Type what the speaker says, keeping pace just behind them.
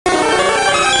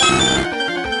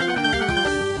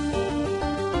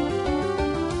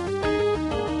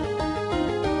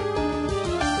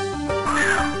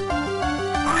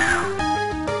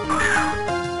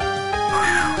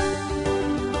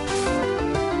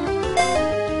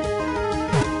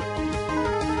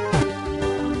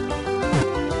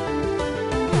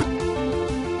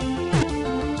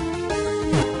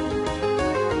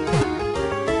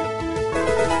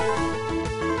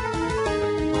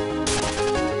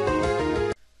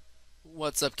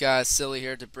What's up, guys? Silly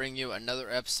here to bring you another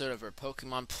episode of our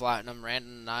Pokemon Platinum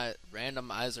Randomizer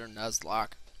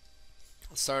Nuzlock.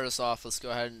 Let's start us off. Let's go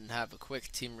ahead and have a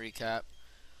quick team recap.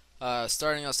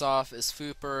 Starting us off is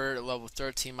Fooper, level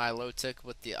 13 Milotic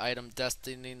with the item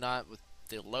Destiny Knot with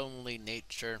the Lonely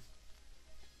Nature.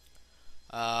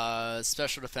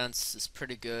 Special defense is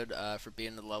pretty good for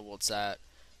being the level it's at.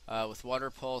 With Water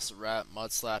Pulse, Wrap,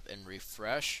 Mud Slap, and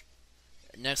Refresh.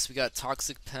 Next, we got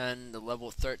Toxic Pen, the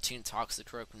level 13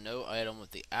 Toxic Rope, no item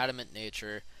with the Adamant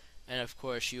Nature. And of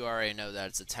course, you already know that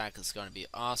its attack is going to be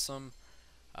awesome.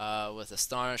 With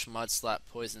Astonish, Mud Slap,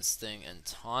 Poison Sting, and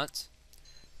Taunt.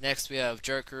 Next, we have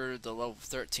Jerker, the level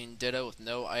 13 Ditto with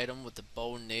no item with the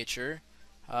Bone Nature.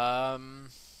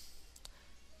 Looks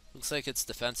like its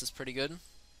defense is pretty good.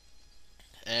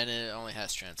 And it only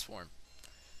has Transform.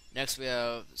 Next we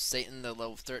have Satan, the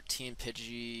level 13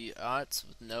 Pidgeot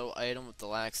with no item with the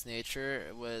Lax Nature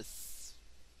with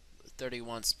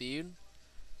 31 speed.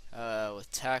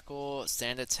 With Tackle,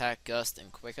 Sand Attack, Gust,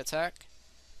 and Quick Attack.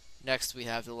 Next we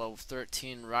have the level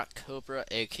 13 Rock Cobra,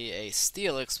 aka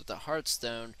Steelix, with the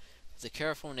Heartstone with a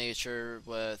Careful Nature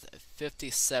with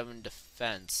 57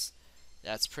 defense.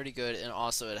 That's pretty good, and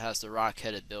also it has the Rock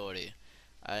Head ability.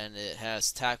 And it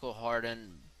has Tackle,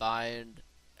 Harden, Bind,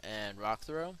 and Rock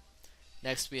Throw.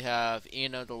 Next we have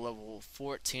Eno, the level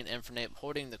 14 Infernape,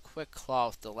 holding the Quick Claw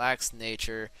with the Lax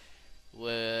Nature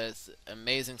with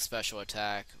amazing special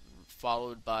attack,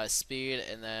 followed by speed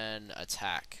and then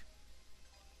attack.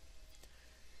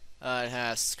 It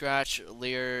has Scratch,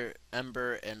 Leer,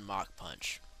 Ember, and Mach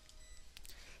Punch.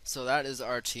 So that is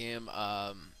our team.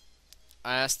 I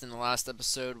asked in the last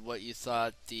episode what you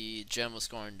thought the gem was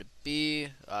going to be,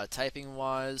 typing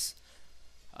wise.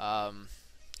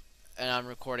 And I'm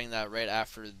recording that right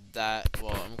after that.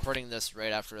 Well, I'm recording this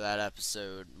right after that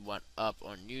episode went up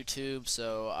on YouTube,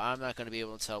 so I'm not going to be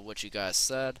able to tell what you guys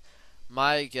said.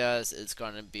 My guess is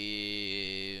going to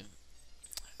be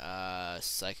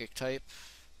Psychic type.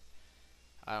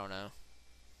 I don't know.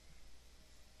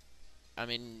 I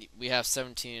mean, we have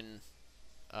 17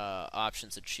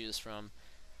 options to choose from,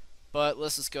 but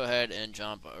let's just go ahead and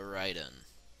jump right in.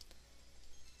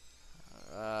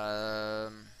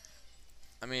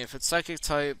 I mean, if it's Psychic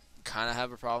type, kind of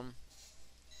have a problem.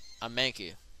 A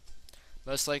Mankey.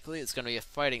 Most likely, it's going to be a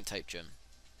Fighting type gym.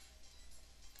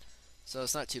 So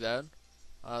it's not too bad.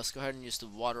 Let's go ahead and use the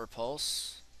Water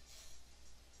Pulse.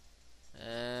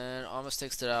 And almost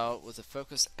takes it out with a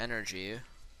Focus Energy.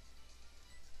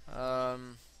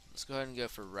 Let's go ahead and go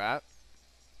for Wrap.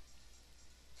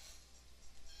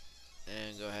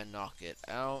 And go ahead and knock it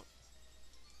out.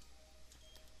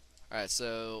 Alright,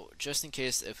 so just in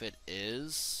case if it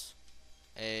is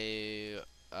a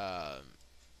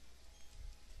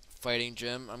fighting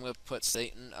gym, I'm going to put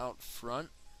Satan out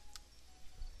front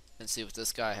and see what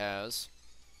this guy has.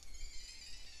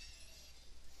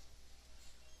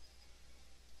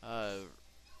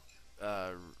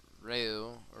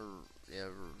 Ryu, or yeah,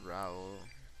 Raul,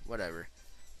 whatever.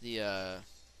 The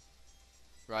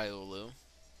Ryolu.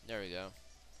 There we go.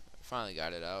 Finally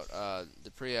got it out.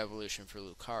 The pre-evolution for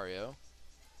Lucario.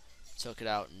 Took it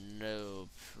out, no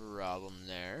problem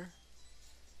there.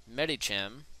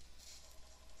 Medicham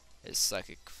is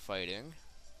Psychic Fighting.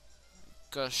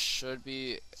 Gus should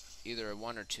be either a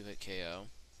 1 or 2 hit KO.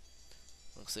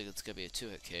 Looks like it's going to be a 2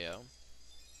 hit KO.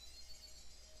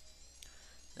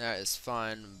 That is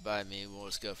fine by me. We'll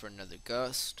just go for another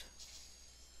Gust.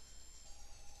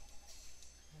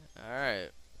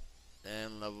 Alright.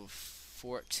 And level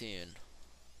 14.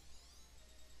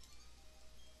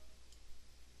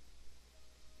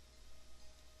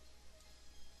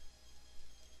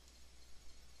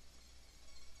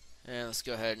 And let's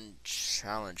go ahead and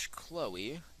challenge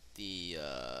Chloe, the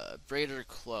Braider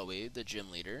Chloe, the gym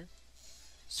leader.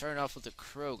 Starting off with the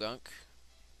Krogunk.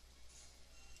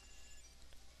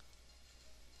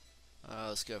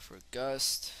 Let's go for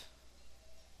Gust.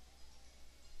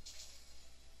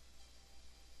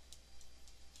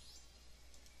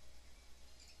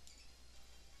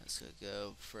 Let's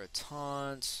go for a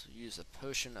Taunt, use a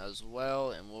Potion as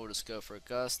well, and we'll just go for a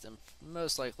Gust and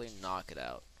most likely knock it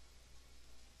out.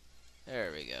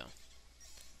 There we go.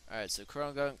 Alright, so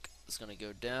Krogunk is going to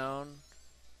go down.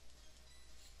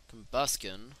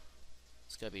 Combuskin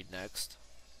is going to be next.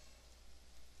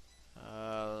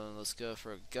 Let's go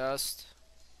for a Gust.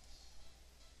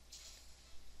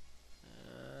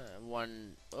 Oh,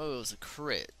 it was a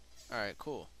crit. Alright,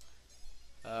 cool.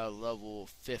 Level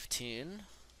 15.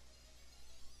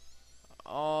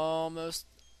 Almost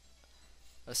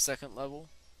a second level.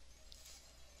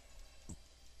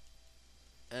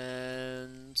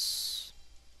 And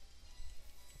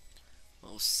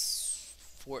we'll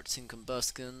 14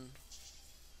 Combuskin.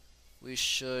 We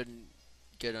should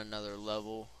get another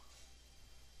level.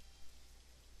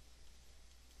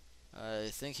 I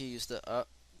think he used it up.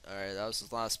 Alright, that was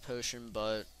his last potion,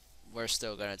 but we're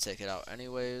still gonna take it out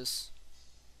anyways.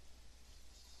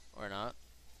 Or not.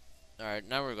 Alright,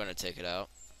 now we're gonna take it out.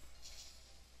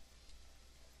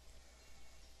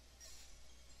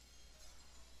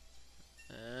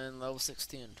 And level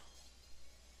 16.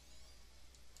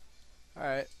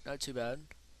 Alright, not too bad.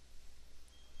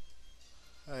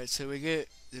 Alright, so we get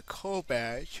the coal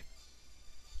badge.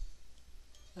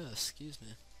 Oh, excuse me.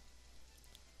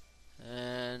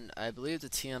 And I believe the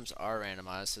TMs are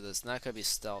randomized, so that's not going to be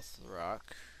Stealth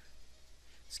Rock.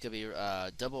 It's going to be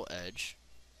Double Edge.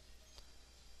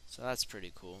 So that's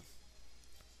pretty cool.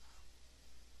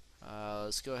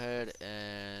 Let's go ahead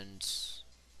and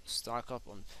stock up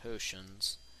on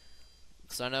potions.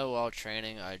 Because I know while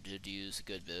training I did use a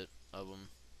good bit of them.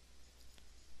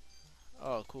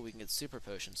 Oh, cool, we can get super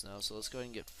potions now, so let's go ahead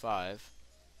and get 5.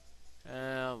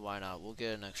 And why not? We'll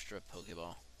get an extra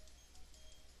Pokeball.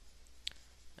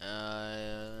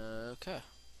 Okay.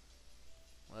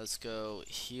 Let's go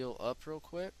heal up real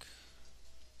quick.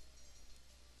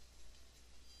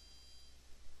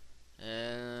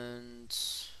 And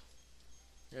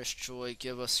there's Joy,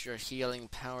 give us your healing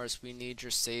powers. We need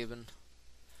your saving.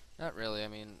 Not really, I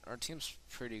mean, our team's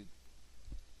pretty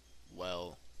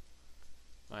well.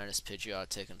 Minus Pidgeot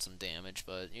taking some damage,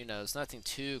 but you know, it's nothing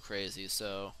too crazy,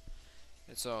 so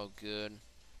it's all good.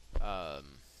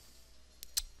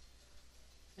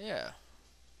 Yeah.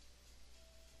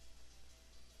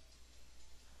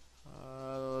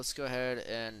 Let's go ahead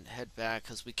and head back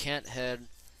because we can't head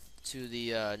to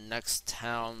the next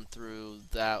town through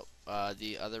that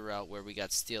the other route where we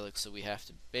got Steelix, so we have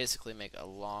to basically make a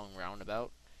long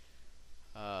roundabout.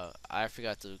 I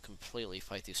forgot to completely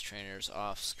fight these trainers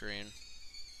off screen,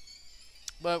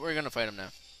 but we're gonna fight them now.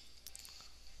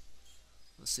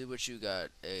 Let's see what you got.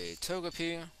 A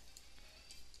Togepi.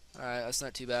 Alright, that's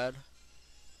not too bad.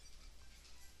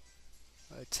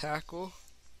 A Tackle.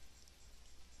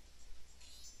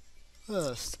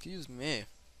 Oh, excuse me.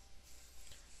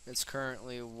 It's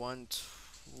currently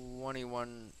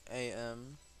 1:21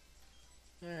 a.m.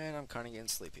 and I'm kind of getting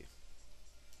sleepy.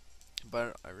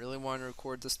 But I really want to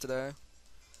record this today.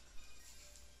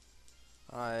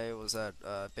 I was at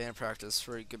band practice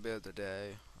for a good bit of the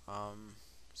day.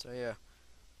 So yeah.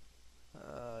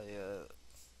 Yeah.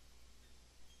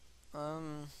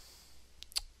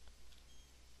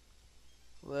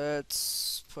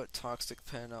 Let's put Toxic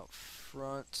Pen out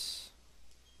front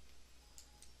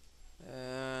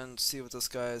and see what this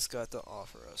guy's got to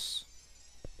offer us.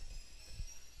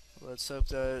 Let's hope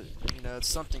that, you know, it's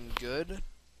something good.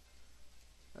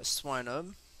 A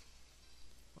Swinub.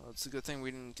 Well, it's a good thing we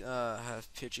didn't have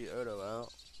Pidgeotto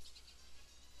out.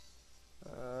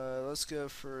 Let's go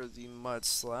for the Mud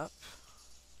Slap.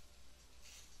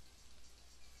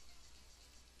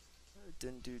 It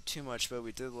didn't do too much, but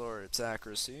we did lower its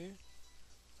accuracy.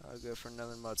 I'll go for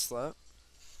another Mud Slap.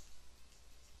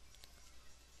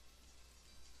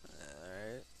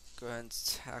 Alright, go ahead and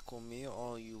tackle me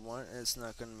all you want. It's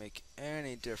not going to make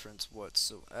any difference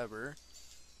whatsoever.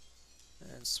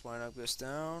 And Swinub goes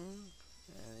down.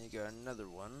 And you got another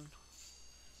one.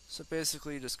 So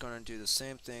basically just going to do the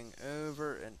same thing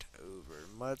over and over.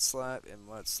 Mud Slap and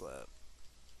Mud Slap.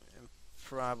 And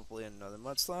probably another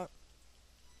Mud Slap.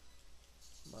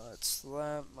 Mud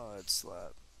Slap, Mud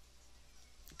Slap.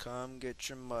 Come get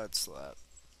your Mud Slap.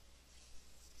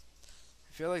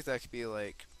 I feel like that could be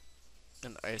like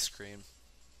an ice cream.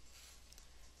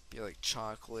 Be like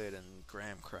chocolate and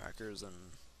graham crackers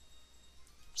and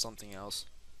something else.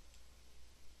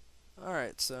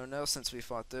 Alright, so now since we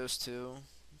fought those two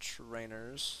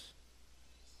trainers,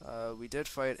 we did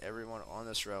fight everyone on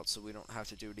this route, so we don't have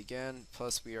to do it again.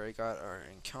 Plus we already got our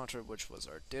encounter, which was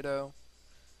our Ditto.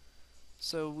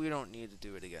 So we don't need to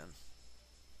do it again.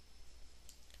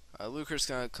 Luker's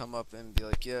gonna come up and be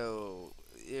like, yo,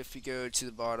 if you go to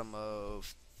the bottom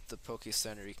of the Poke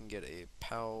Center, you can get a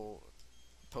Poke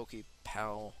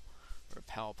Pal or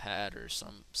Pal Pad or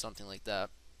something like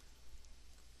that.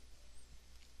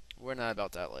 We're not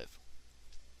about that life.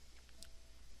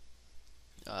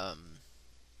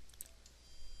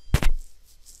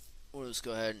 We'll just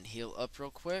go ahead and heal up real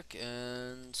quick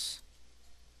and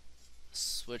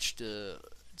switch to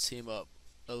team up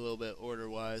a little bit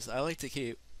order-wise. I like to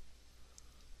keep...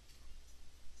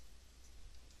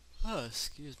 Oh,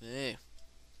 excuse me.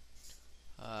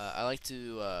 I like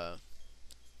to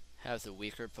have the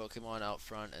weaker Pokemon out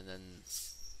front and then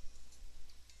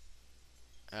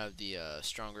have the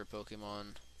stronger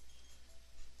Pokemon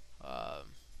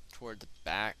toward the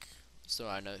back. so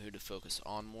I know who to focus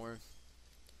on more.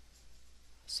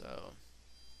 So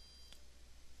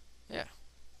yeah,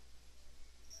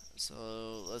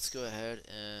 so let's go ahead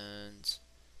and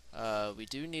we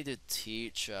do need to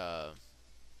teach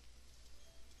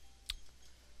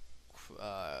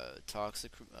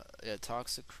Toxic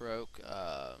Croak,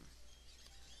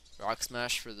 Rock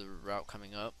Smash for the route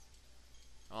coming up.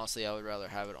 Honestly, I would rather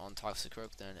have it on Toxic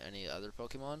Croak than any other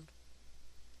Pokemon.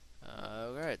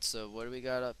 Alright, so what do we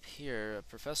got up here?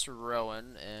 Professor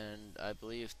Rowan and I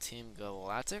believe Team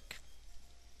Galactic.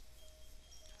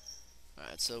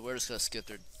 Alright, so we're just gonna skip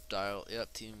their dial.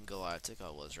 Yep, Team Galactic,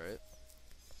 I was right.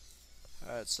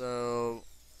 Alright, so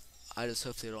I just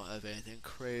hope they don't have anything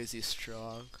crazy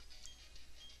strong.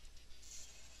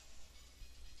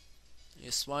 A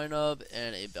Swinub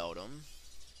and a Beldum.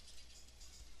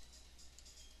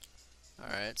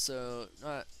 Alright, so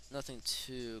nothing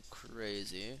too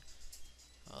crazy.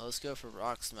 Let's go for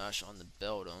Rock Smash on the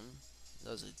Beldum.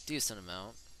 Does a decent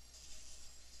amount.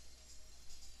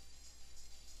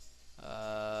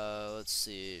 Let's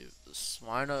see.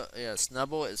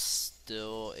 Snubble is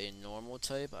still a normal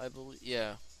type, I believe.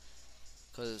 Yeah,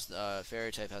 because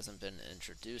Fairy type hasn't been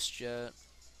introduced yet.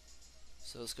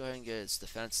 So let's go ahead and get its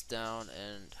defense down,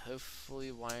 and hopefully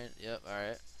Yep,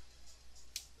 alright.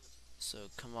 So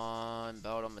come on,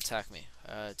 Beldum, attack me.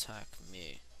 Attack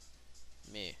me.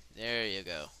 There you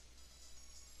go.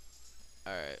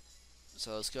 Alright.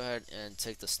 So let's go ahead and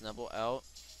take the Snubble out.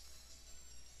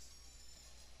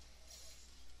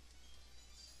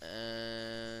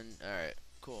 And alright,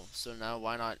 cool. So now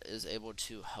Why Not is able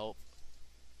to help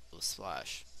with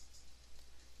Splash.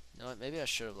 You know what? Maybe I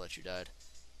should have let you die.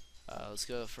 Let's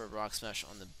go for a Rock Smash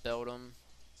on the Beldum.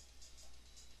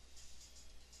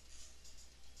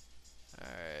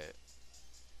 Alright.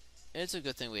 It's a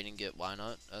good thing we didn't get Why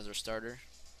Not as our starter.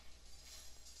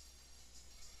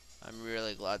 I'm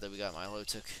really glad that we got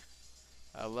Milotic.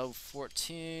 Level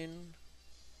 14.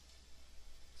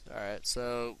 Alright,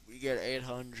 so we get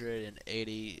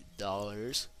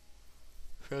 $880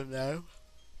 from them.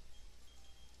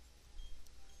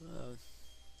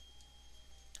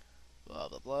 Blah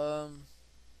blah blah.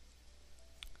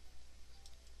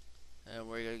 And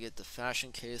we're gonna get the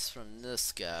fashion case from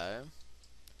this guy.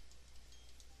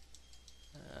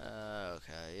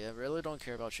 Okay, yeah, really don't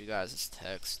care about you guys. It's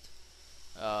text.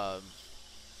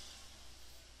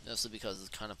 Mostly because it's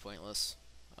kind of pointless.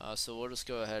 So we'll just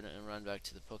go ahead and run back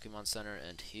to the Pokemon Center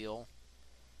and heal.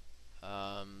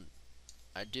 I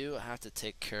do have to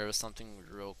take care of something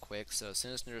real quick, so as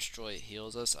soon as Nerdestroy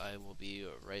heals us, I will be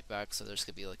right back. So there's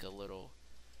gonna be like a little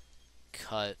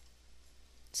cut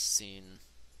scene,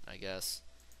 I guess.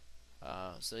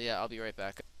 So yeah, I'll be right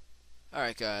back.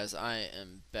 Alright guys, I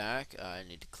am back. I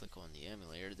need to click on the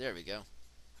emulator. There we go.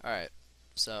 Alright,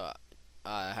 so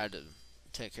I had to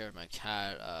take care of my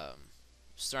cat.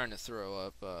 Starting to throw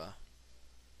up.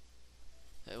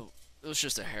 It was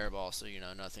just a hairball, so you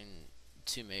know, nothing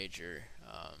too major.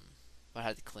 I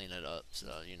had to clean it up,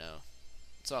 so you know,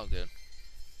 it's all good.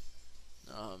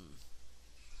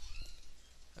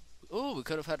 Oh, we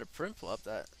could have had a Prinplup.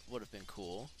 That would have been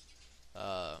cool.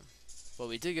 But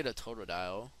we did get a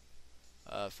Totodile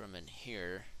from in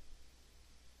here,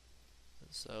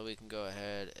 so we can go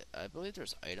ahead. I believe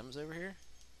there's items over here.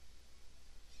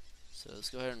 So let's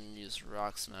go ahead and use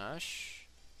Rock Smash.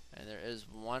 And there is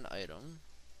one item.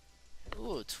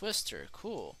 Ooh, Twister,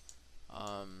 cool.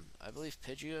 I believe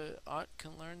Pidgeot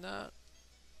can learn that,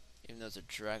 even though it's a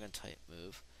Dragon type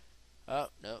move. Oh,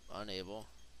 nope, unable.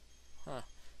 Huh.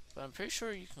 But I'm pretty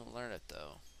sure you can learn it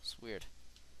though. It's weird.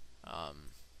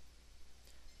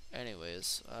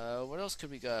 Anyways, what else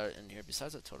could we got in here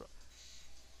besides a total?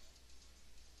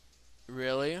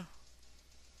 Really?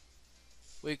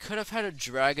 We could have had a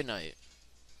Dragonite.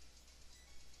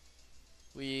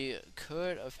 We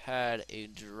could have had a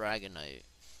Dragonite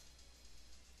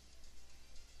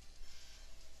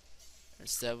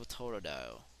instead of a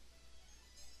Totodile.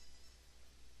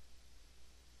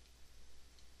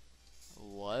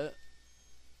 What?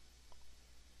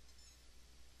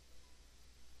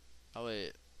 Oh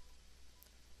wait.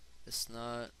 It's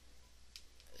not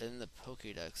in the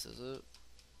Pokédex, is it?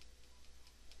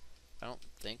 I don't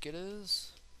think it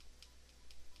is.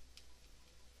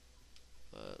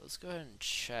 But let's go ahead and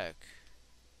check.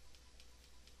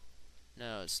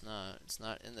 No, it's not. It's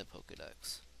not in the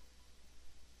Pokédex.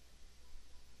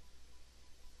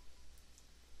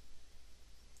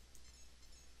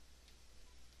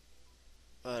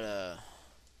 But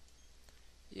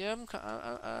yeah, I'm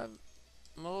a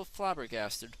little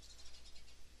flabbergasted.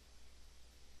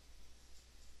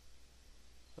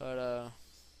 But oh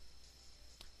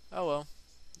well.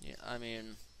 Yeah, I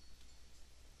mean,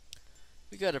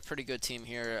 We got a pretty good team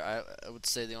here. I would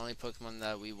say the only Pokemon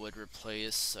that we would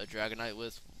replace a Dragonite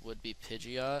with would be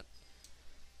Pidgeot.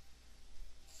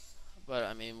 But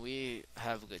I mean, we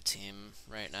have a good team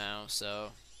right now,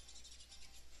 so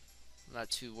I'm not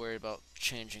too worried about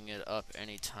changing it up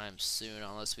anytime soon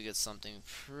unless we get something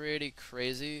pretty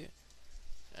crazy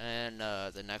and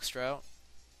the next route.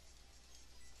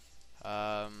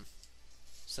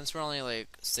 Since we're only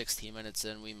like 16 minutes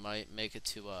in, we might make it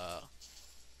to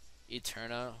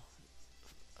Eterna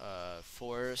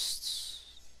Forests.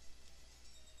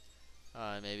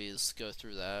 Maybe let's go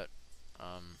through that.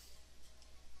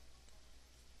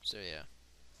 So yeah.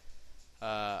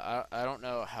 I don't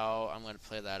know how I'm gonna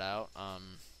play that out.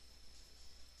 I'm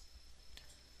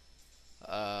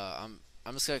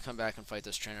just gonna come back and fight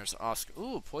those trainers. Oscar,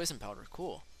 ooh, poison powder,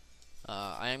 cool.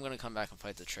 I am gonna come back and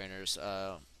fight the trainers.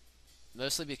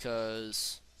 Mostly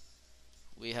because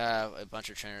we have a bunch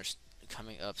of trainers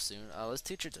coming up soon. Let's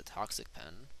teach it the toxic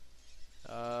pen.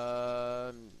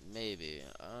 Maybe.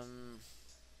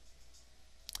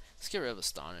 Let's get rid of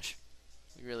Astonish.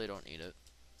 We really don't need it.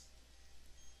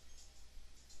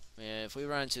 I mean, if we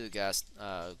run into the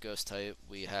ghost type,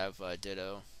 we have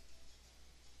Ditto.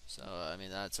 So, I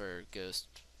mean, that's our ghost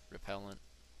repellent,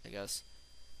 I guess.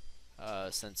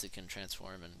 Since it can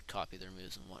transform and copy their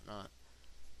moves and whatnot.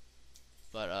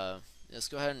 But, let's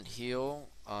go ahead and heal.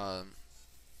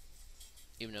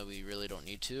 Even though we really don't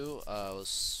need to.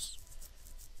 Let's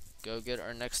go get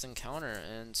our next encounter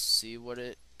and see what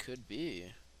it could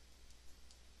be.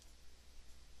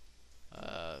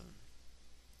 It'd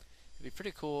be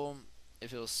pretty cool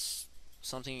if it was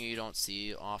something you don't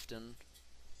see often.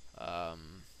 I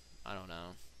don't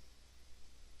know,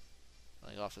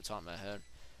 like off the top of my head.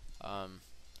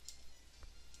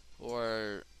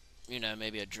 Or you know,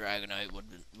 maybe a Dragonite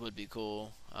would be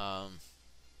cool.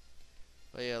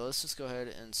 But yeah, let's just go ahead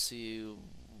and see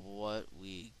what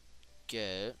we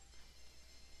get.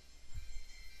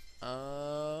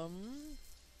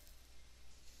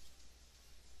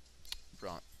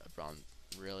 Bron,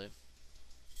 really?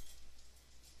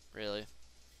 Really?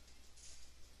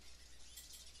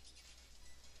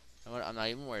 I'm not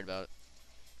even worried about it.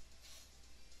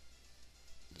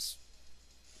 Just,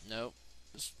 nope.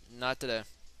 Just not today.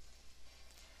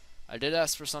 I did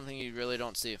ask for something you really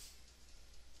don't see.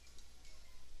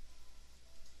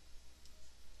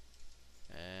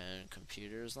 And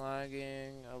computer's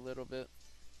lagging a little bit.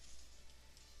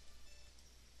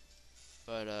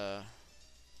 But,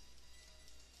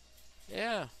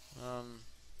 yeah.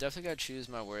 Definitely gotta choose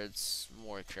my words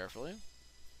more carefully.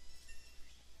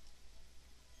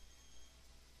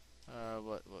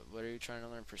 What are you trying to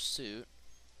learn? Pursuit.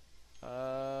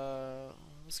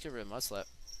 Let's get rid of Mudslap.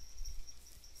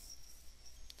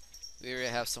 We already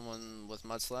have someone with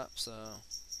Mudslap, so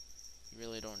you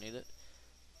really don't need it.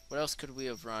 What else could we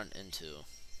have run into?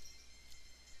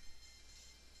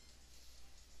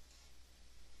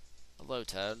 Hello,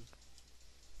 Ted.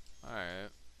 Alright.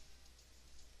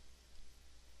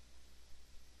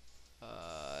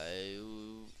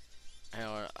 Hang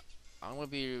on. I'm gonna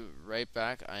be right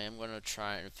back. I am gonna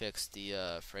try and fix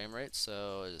the frame rate,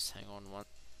 so just hang on one.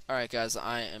 Alright guys,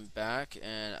 I am back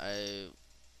and I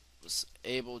was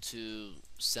able to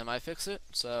semi-fix it,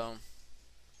 so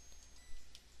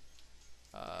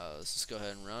let's just go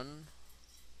ahead and run.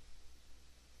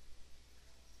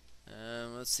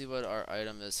 And let's see what our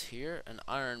item is here. An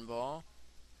Iron Ball.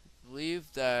 I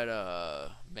believe that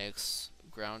makes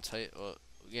ground type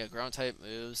ground type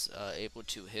moves able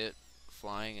to hit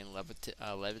flying and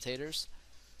levitators.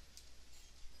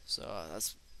 So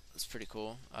that's pretty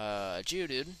cool.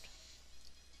 Geodude.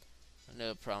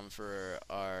 No problem for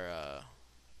our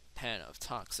pan of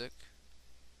toxic.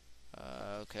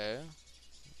 Okay.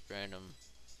 Random.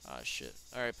 Ah, shit.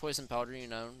 Alright, poison powder, you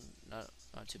know, not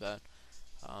too bad.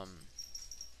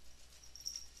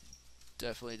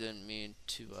 Definitely didn't mean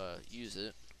to use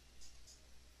it.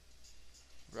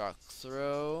 Rock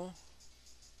throw.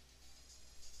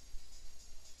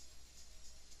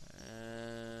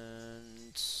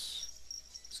 And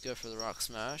let's go for the rock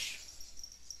smash.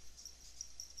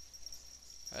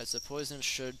 Alright, so poison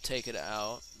should take it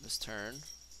out this turn.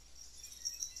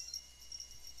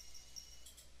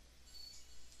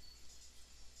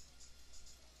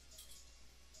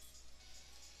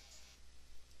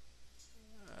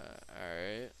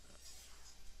 Alright.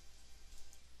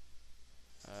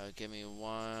 Give me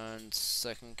 1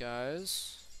 second,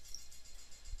 guys.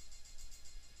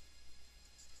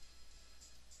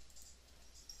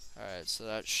 Alright, so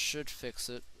that should fix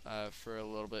it for a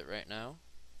little bit right now.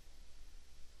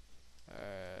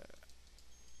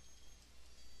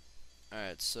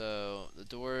 Alright, so the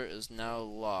door is now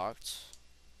locked.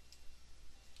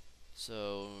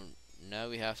 So now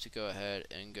we have to go ahead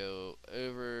and go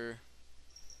over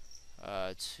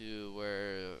to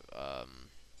where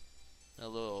a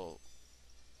little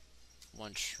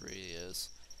one tree is,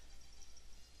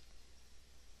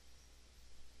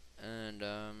 and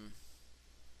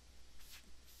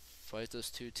fight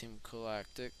those two Team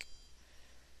Galactic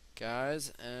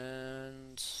guys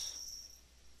and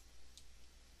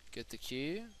get the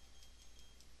key.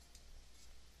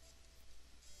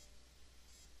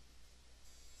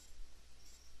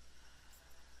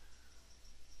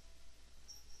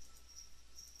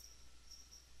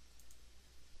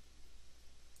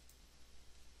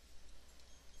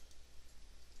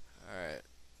 Alright,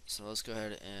 so let's go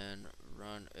ahead and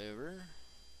run over.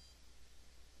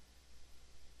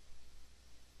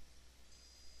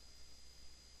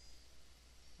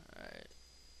 Alright,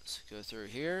 let's go through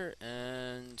here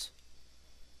and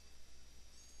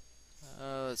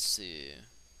let's see.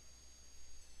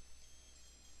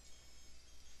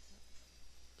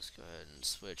 Let's go ahead and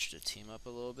switch the team up a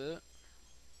little bit.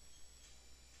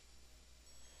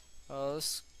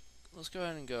 Let's go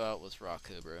ahead and go out with Rock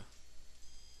Cobra.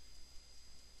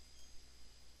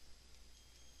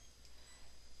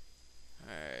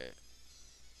 Alright.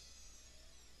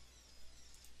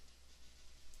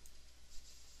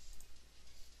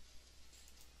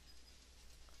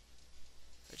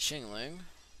 A Chingling.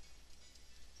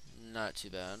 Not too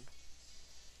bad.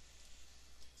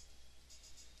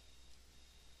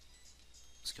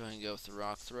 Let's go ahead and go with the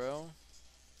Rock Throw.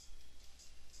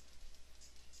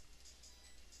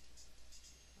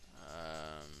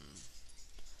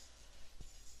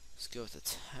 Let's go with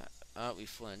the we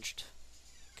flinched.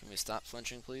 Can we stop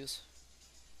flinching, please?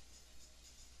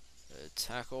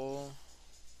 Tackle.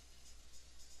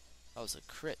 That was a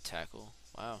crit tackle.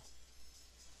 Wow.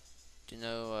 Do you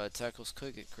know tackles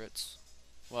could get crits?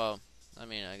 Well, I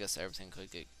mean, I guess everything could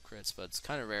get crits, but it's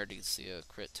kind of rare to see a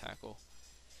crit tackle.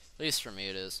 At least for me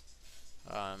it is.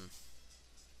 Come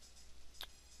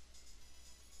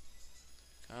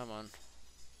on.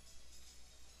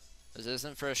 This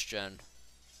isn't first gen.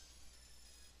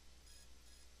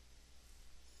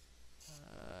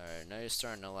 Alright, now you're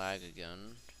starting to lag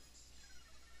again.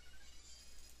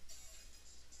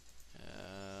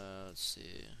 Let's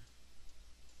see.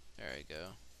 There we go.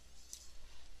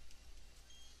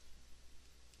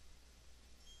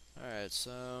 Alright,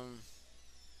 so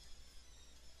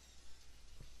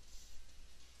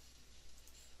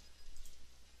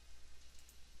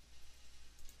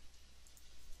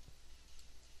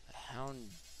Hound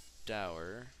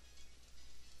Dower.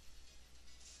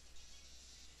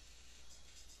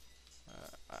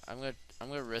 I'm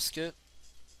gonna risk it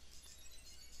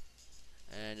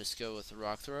and just go with the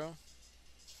Rock Throw.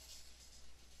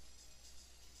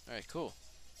 Alright, cool.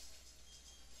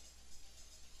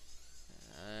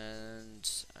 And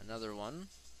another one.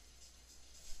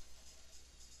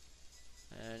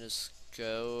 And just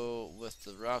go with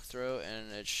the Rock Throw,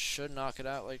 and it should knock it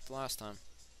out like the last time.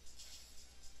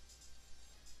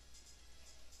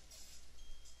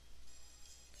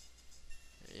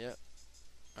 Yep.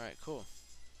 Alright, cool.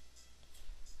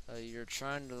 You're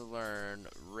trying to learn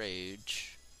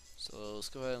Rage. So let's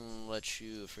go ahead and let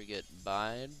you forget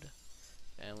Bide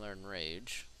and learn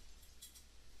Rage.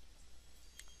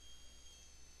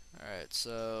 Alright,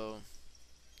 so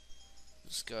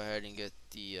let's go ahead and get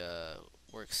the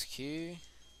Works Key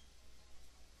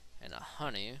and a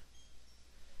Honey.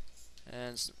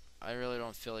 And I really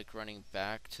don't feel like running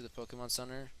back to the Pokemon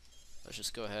Center. Let's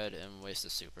just go ahead and waste a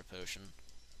Super Potion.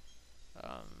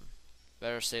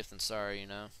 Better safe than sorry, you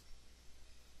know.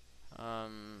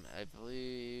 I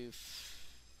believe.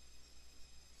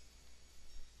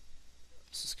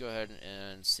 Let's just go ahead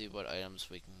and see what items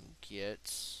we can get.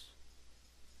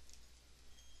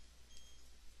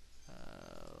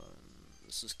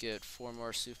 Let's just get 4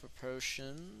 more Super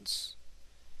Potions.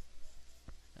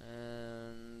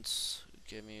 And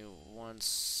give me 1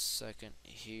 second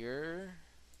here.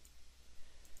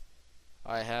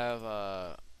 I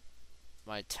have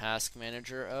my task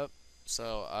manager up,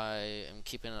 so I am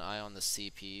keeping an eye on the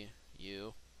CPU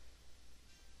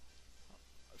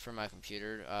for my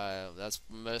computer. That's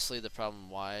mostly the problem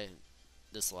why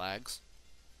this lags.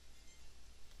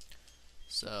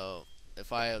 So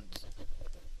if I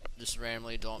just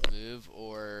randomly don't move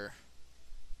or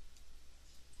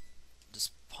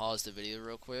just pause the video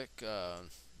real quick,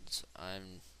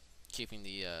 I'm keeping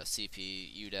the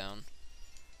CPU down.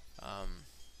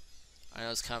 I know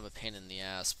it's kind of a pain in the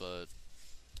ass, but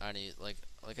I need, like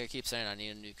I keep saying, I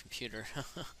need a new computer.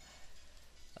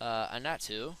 And that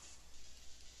too.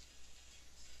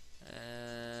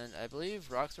 And I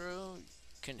believe Rock Throw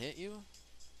can hit you.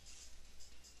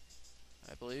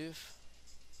 I believe.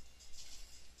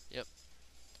 Yep.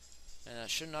 And that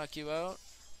should knock you out.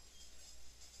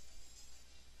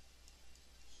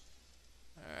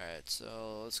 Alright,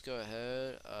 so let's go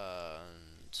ahead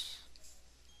and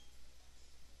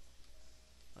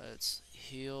let's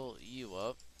heal you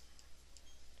up.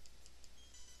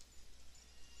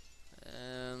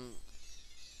 And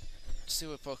see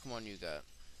what Pokemon you got.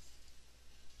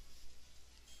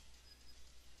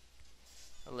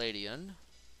 A Ladian.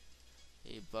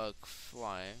 A bug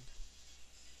flying.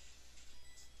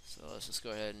 So let's just go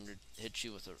ahead and hit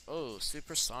you with a... Oh,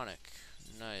 Supersonic.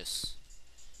 Nice.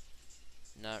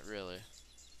 Not really.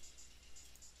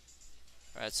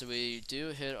 Alright, so we do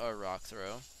hit our Rock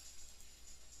Throw.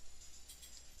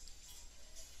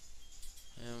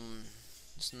 And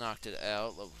just knocked it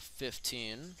out. Level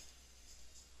 15.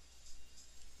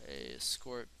 A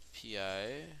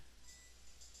Scorpii.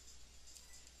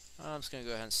 I'm just going to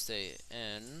go ahead and stay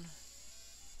in.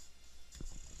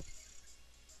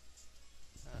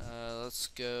 Let's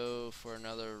go for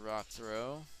another Rock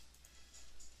Throw.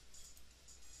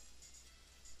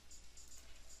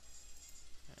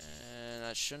 And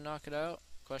that should knock it out?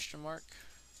 Question mark.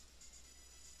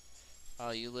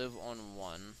 You live on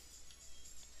 1.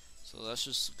 So let's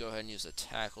just go ahead and use a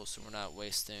Tackle so we're not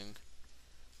wasting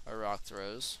our Rock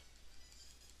Throws.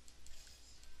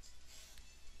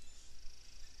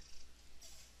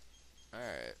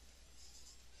 Alright.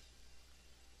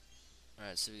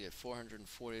 Alright, so we get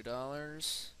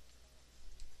 $440.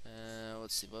 And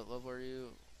let's see, what level are you?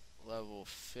 Level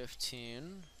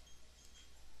 15.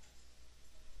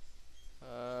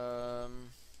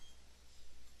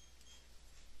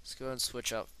 Let's go ahead and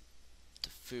switch out to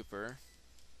Fooper.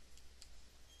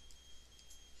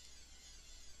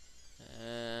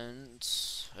 And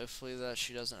hopefully that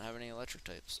she doesn't have any electric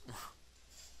types.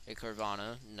 A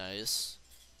Carvana, nice.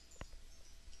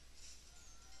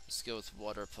 Let's go with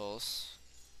Water Pulse.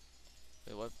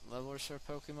 Wait, what level is her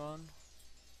Pokemon?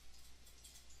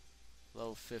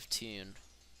 Level 15.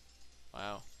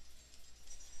 Wow.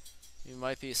 You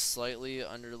might be slightly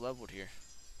under leveled here.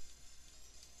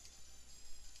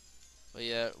 But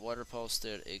yeah, Water Pulse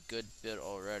did a good bit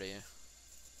already.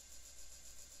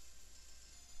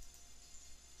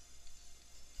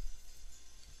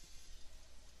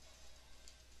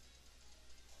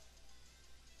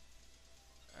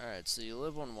 Alright, so you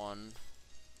live on 1.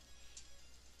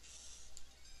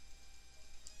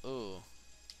 Ooh.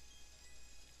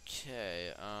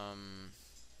 Okay,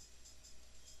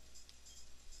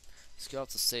 let's go out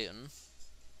to Satan.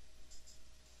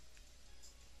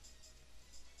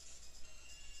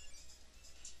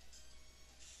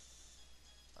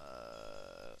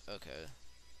 Okay.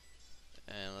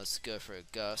 And let's go for a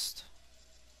Gust.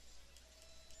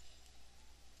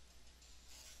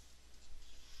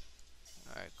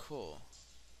 Alright, cool.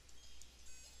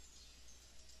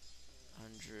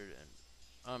 100 and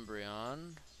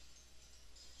Umbreon.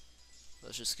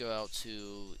 Let's just go out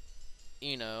to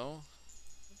Eno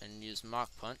and use Mach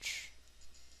Punch.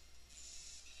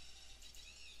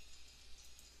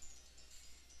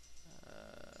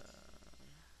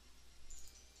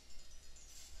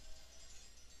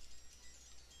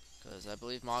 Because I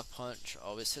believe Mach Punch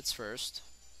always hits first.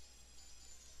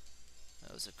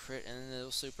 That was a crit and it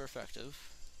was super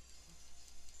effective.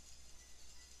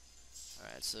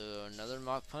 Alright, so another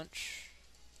Mach Punch.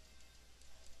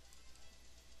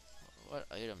 What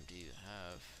item do you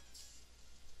have?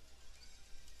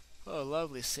 Oh,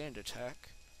 lovely Sand Attack.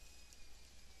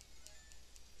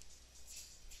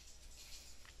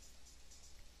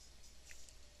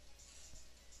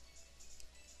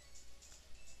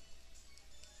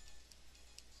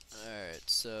 Alright,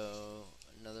 so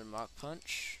another Mach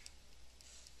Punch.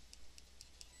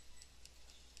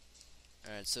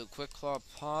 Alright, so Quick Claw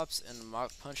pops and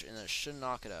Mach Punch and it should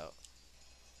knock it out.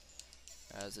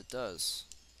 As it does.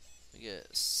 We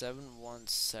get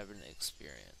 717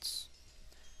 experience.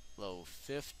 Level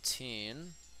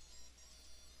 15.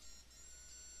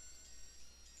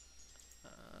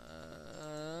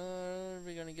 Are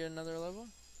we gonna get another level?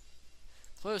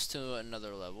 Close to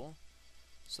another level.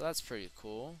 So that's pretty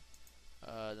cool.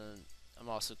 Then I'm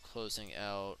also closing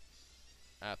out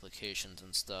applications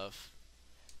and stuff.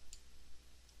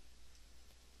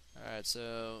 Alright,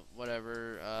 so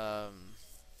whatever.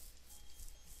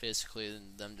 Basically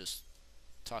them just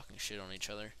talking shit on each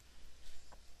other.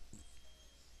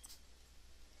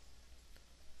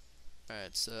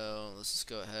 Alright, so let's just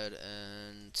go ahead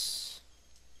and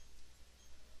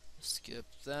skip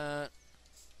that.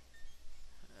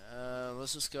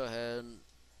 Let's just go ahead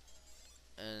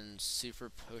and Super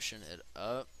Potion it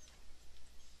up.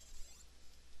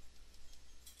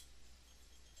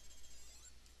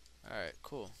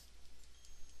 cool.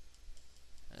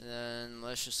 And then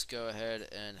let's just go ahead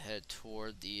and head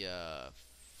toward the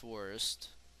forest.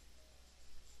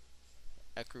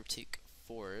 Ecruteak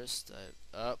Forest.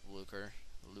 Up, Luker.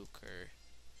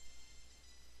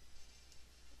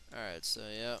 Alright, so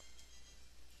yeah.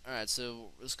 Alright, so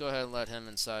let's go ahead and let him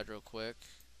inside real quick.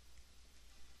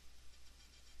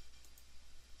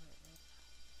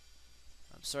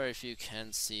 I'm sorry if you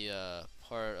can see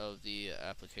part of the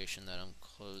application that I'm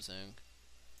closing.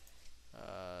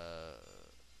 I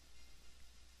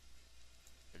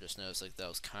just noticed like that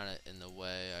was kind of in the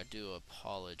way. I do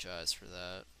apologize for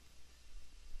that.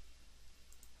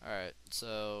 Alright,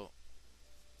 so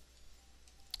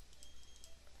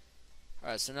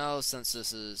now since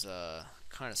this is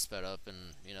kind of sped up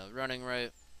and running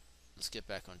right, let's get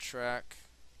back on track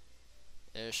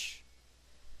ish.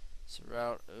 So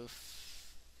route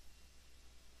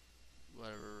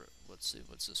whatever, let's see,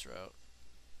 what's this route?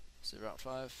 Is it route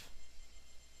 5?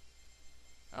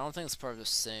 I don't think it's part of the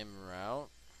same route.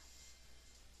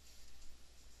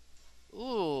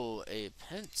 Ooh, a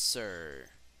pincer.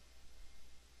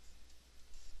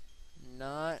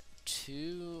 Not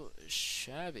too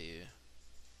shabby.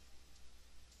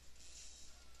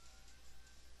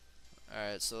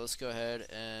 Alright, so let's go ahead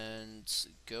and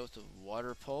go with the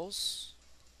water pulse.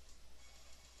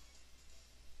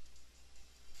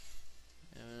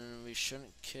 And we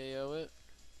shouldn't KO it.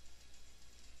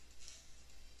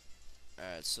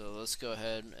 Alright, so let's go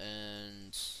ahead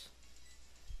and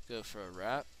go for a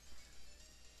wrap.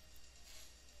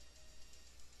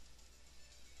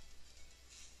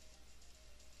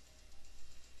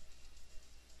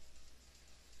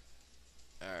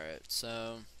 Alright,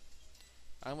 so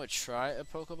I'm gonna try a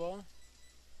Pokeball.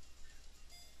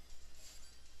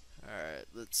 Alright,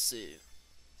 let's see.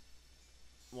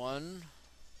 1,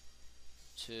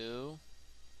 2,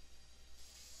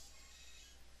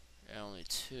 and only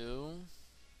 2.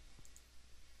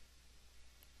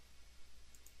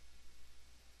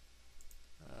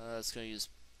 That's gonna use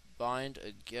bind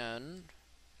again.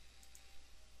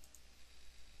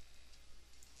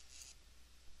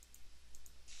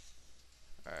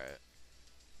 Alright.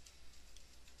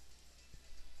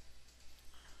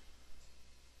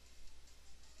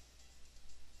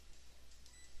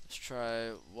 Let's try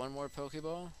one more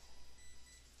Pokeball.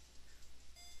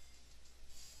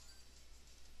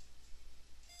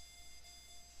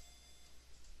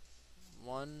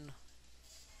 One.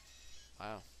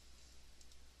 Wow.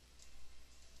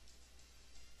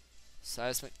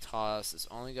 Seismic Toss is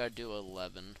only gotta do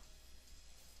 11.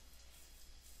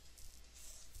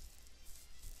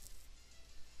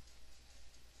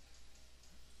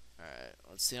 Alright,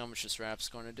 let's see how much this wrap's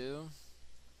going to do.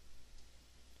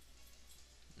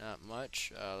 Not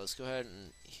much. Let's go ahead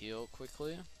and heal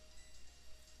quickly.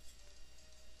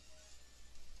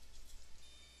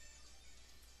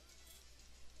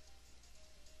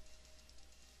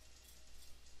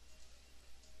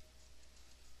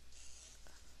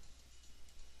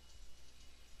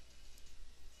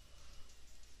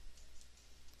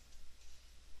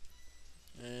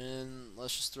 And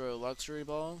let's just throw a Luxury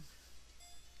Ball.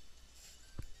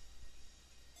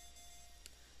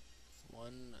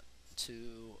 1,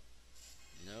 2,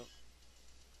 nope.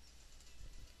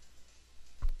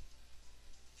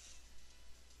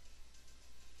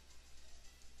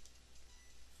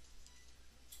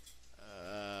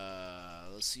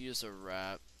 Let's use a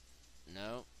wrap.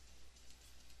 Nope.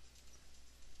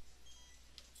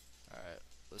 Alright,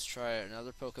 let's try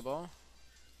another Pokeball.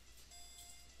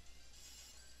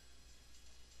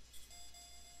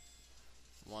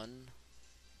 1,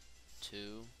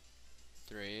 2,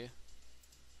 3.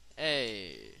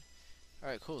 Hey!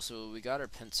 Alright, cool, so we got our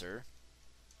pincer.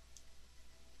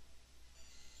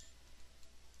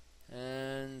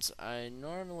 And I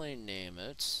normally name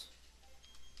it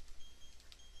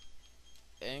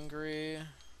Angry.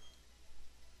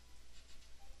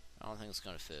 I don't think it's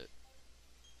gonna fit.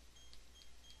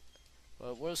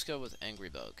 But we'll just go with Angry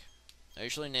Bug. I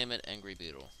usually name it Angry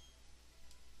Beetle.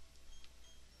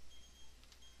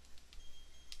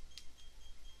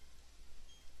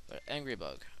 But Angry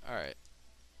Bug. Alright.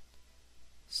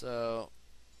 So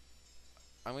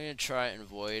I'm going to try and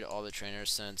avoid all the trainers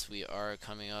since we are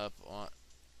coming up on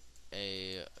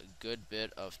a good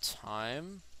bit of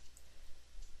time.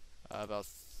 About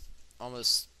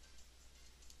almost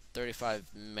 35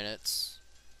 minutes.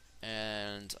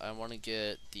 And I want to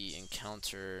get the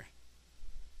encounter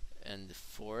in the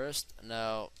forest.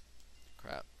 Now,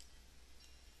 crap.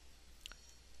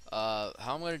 How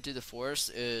I'm going to do the forest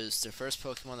is the first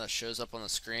Pokemon that shows up on the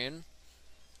screen.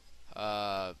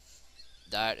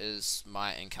 That is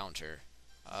my encounter.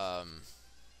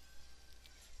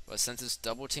 But since it's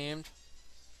double teamed,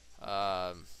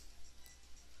 um,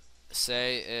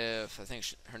 say if I think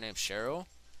her name's Cheryl,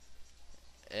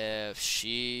 if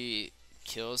she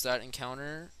kills that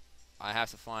encounter, I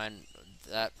have to find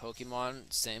that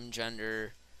Pokemon, same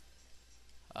gender,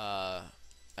 uh,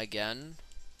 again,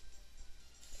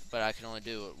 but I can only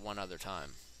do it one other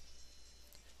time.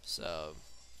 So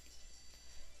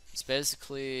it's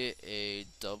basically a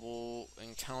double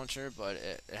encounter, but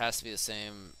it has to be the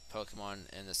same Pokemon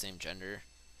and the same gender.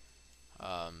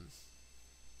 Um,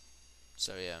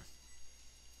 so yeah,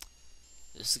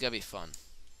 this is gonna be fun.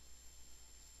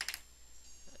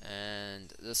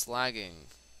 And this lagging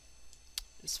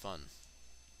is fun.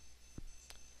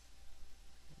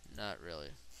 Not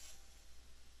really.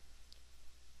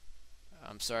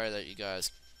 I'm sorry that you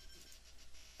guys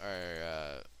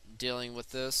are dealing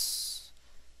with this.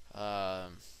 I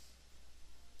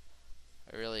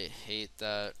really hate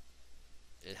that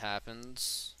it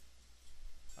happens.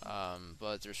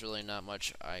 But there's really not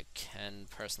much I can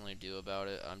personally do about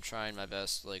it. I'm trying my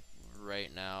best, like,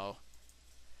 right now.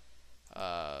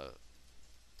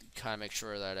 Kind of make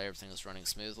sure that everything is running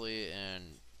smoothly,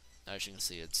 and as you can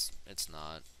see, it's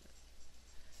not.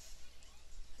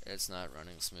 It's not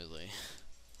running smoothly.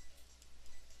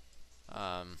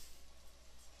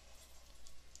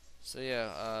 So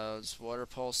yeah, just water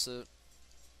pulse it.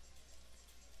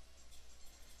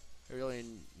 I really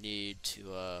need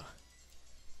to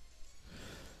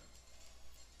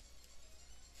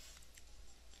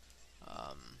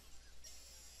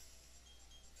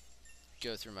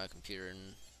go through my computer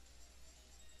and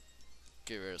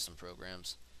get rid of some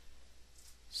programs.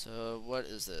 So what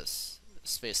is this?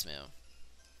 Space mail.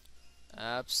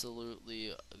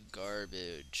 Absolutely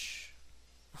garbage.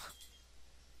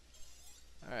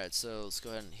 Alright, so let's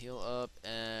go ahead and heal up,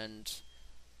 and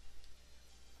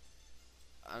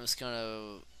I'm just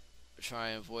gonna try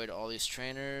and avoid all these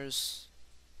trainers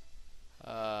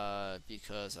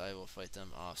because I will fight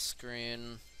them off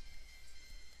screen.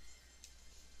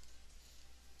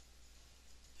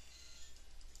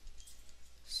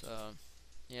 So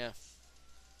yeah,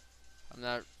 I'm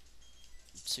not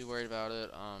too worried about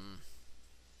it.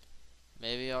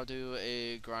 Maybe I'll do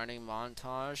a grinding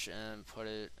montage and put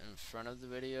it in front of the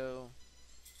video.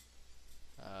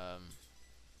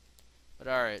 But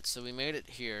alright, so we made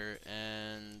it here,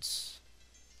 and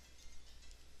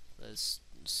let's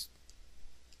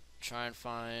try and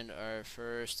find our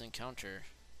first encounter.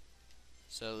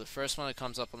 So the first one that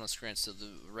comes up on the screen, so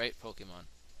the right Pokemon.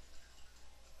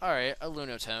 Alright, a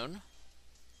Lunatone.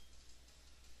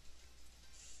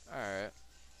 Alright.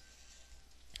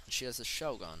 She has a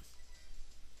Shogun.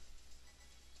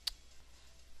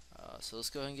 So let's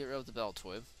go ahead and get rid of the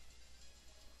Baltoy.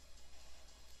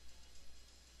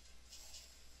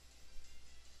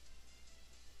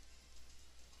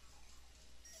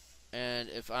 And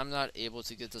if I'm not able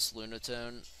to get this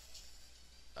Lunatone,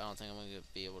 I don't think I'm going to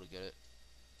be able to get it.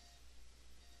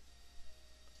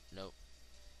 Nope.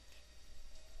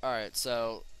 Alright,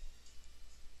 so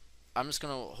I'm just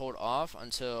going to hold off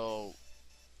until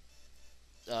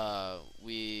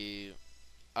we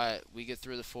get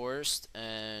through the forest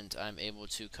and I'm able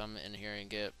to come in here and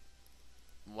get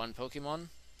one Pokemon.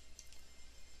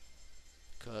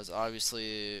 Because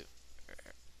obviously...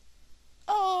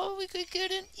 Oh, we could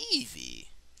get an Eevee.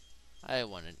 I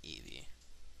want an Eevee.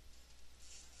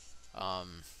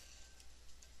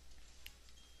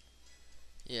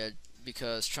 Yeah,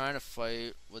 because trying to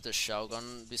fight with a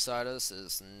Shogun beside us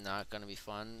is not going to be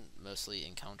fun, mostly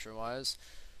encounter-wise.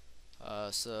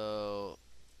 Let's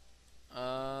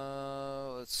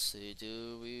see,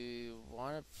 do we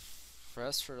want to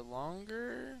press for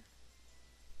longer?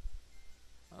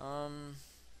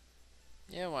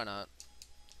 Yeah, why not?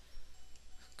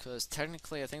 Because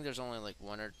technically, I think there's only like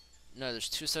no, there's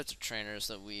two sets of trainers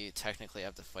that we technically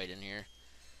have to fight in here.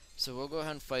 So we'll go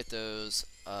ahead and fight those.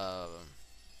 I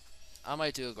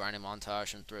might do a grinding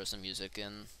montage and throw some music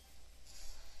in.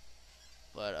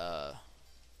 But,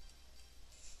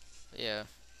 yeah.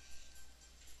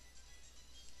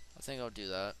 I think I'll do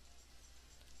that.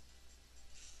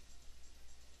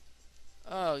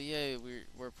 Oh, yay,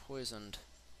 we're poisoned.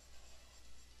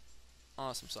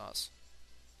 Awesome sauce.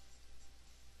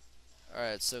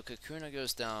 Alright, so Kakuna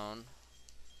goes down.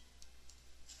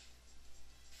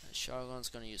 And Shogun's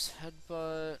gonna use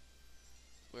Headbutt.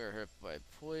 We're hurt by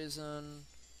poison.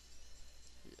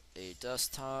 A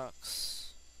Dust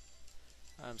Tox.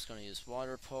 I'm just gonna use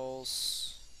Water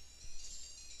Pulse.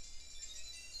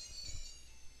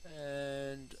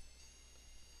 And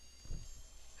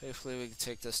hopefully we can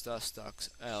take this Dust Tox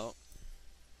out.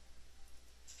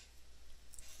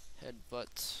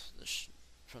 Headbutt the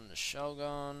from the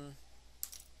Shelgon.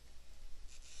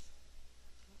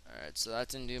 Alright, so that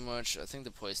didn't do much. I think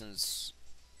the poison's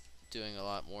doing a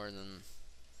lot more than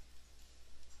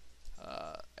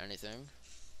anything.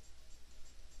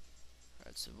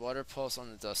 Alright, so Water Pulse on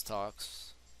the Dust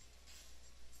Tox.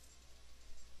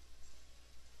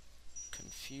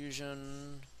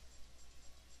 Confusion.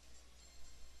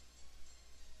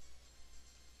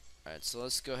 Alright, so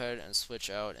let's go ahead and switch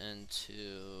out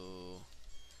into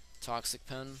Toxic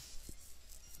Pen.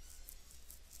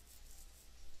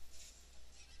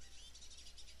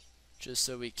 Just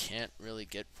so we can't really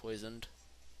get poisoned.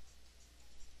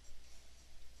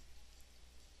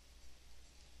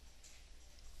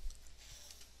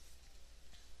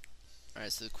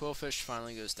 Alright, so the Quillfish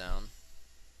finally goes down.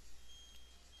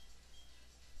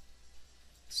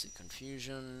 Let's see,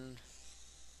 Confusion.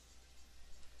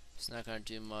 It's not going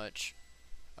to do much.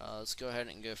 Let's go ahead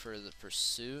and go for the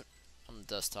Pursuit on the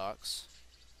Dust Tox.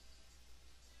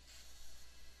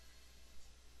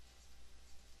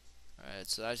 Alright,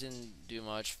 so that didn't do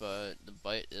much, but the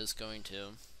Bite is going to.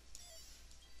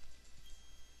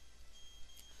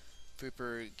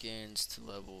 Creeper gains to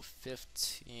level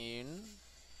 15.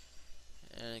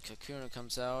 And Kakuna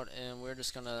comes out, and we're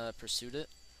just gonna Pursuit it.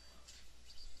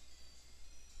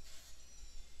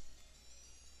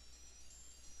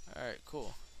 Alright,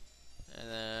 cool. And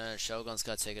then Shelgon's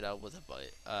gotta take it out with a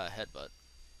bite, headbutt.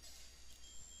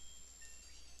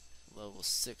 Level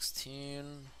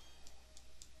 16.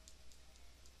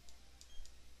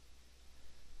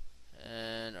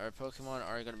 And our Pokemon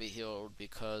are gonna be healed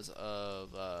because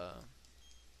of,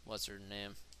 what's her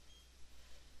name?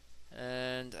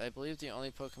 And I believe the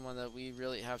only Pokemon that we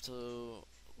really have to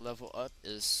level up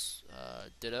is,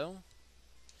 Ditto.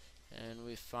 And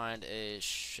we find a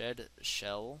Shed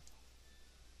Shell.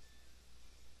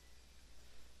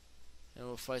 And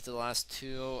we'll fight the last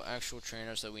two actual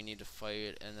trainers that we need to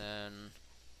fight, and then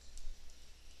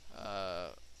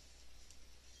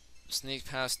sneak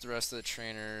past the rest of the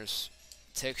trainers,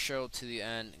 take Cheryl to the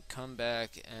end, come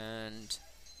back, and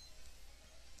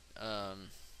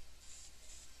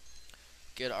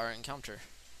get our encounter.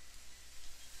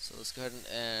 So let's go ahead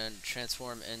and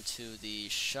transform into the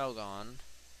Shelgon.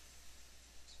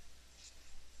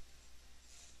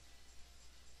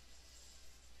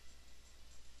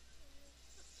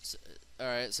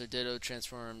 Alright, so Ditto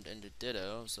transformed into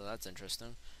Ditto, so that's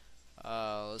interesting.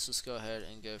 Let's just go ahead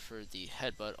and go for the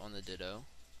Headbutt on the Ditto.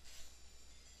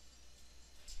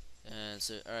 And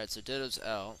so, alright, so Ditto's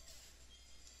out.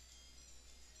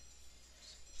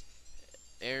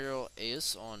 Aerial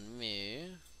Ace on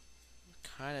me.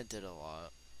 Kinda did a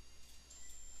lot.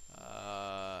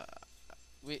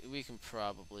 We can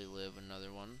probably live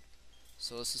another one.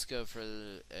 So let's just go for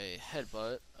a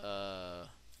Headbutt.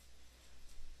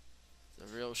 The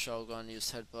real Shelgon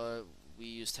used Headbutt. We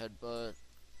used Headbutt.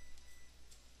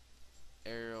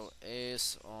 Aerial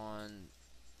Ace on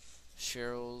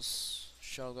Cheryl's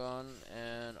Shelgon,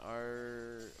 and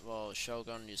our, well,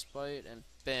 Shelgon used Bite, and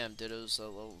bam, Ditto's at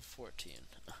level 14.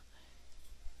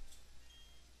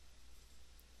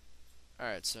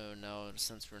 Alright, so now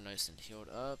since we're nice and healed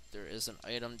up, there is an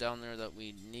item down there that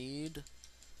we need.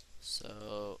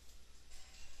 So,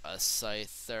 a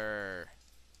Scyther.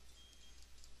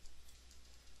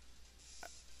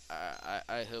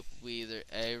 I hope we either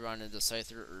A, run into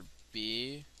Scyther, or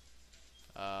B,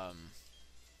 an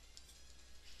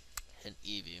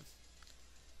Eevee.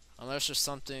 Unless there's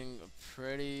something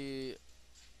pretty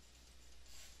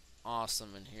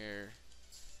awesome in here.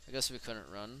 I guess we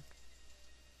couldn't run.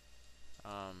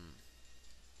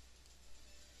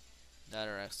 That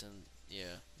or accident,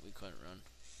 yeah, we couldn't run.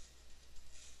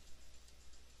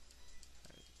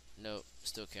 Right. Nope,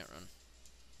 still can't run.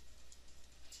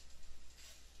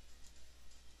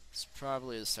 It's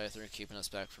probably the Scyther keeping us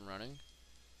back from running.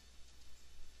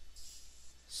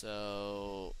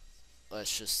 So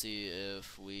let's just see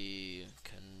if we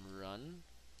can run.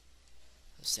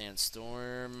 A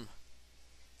Sandstorm.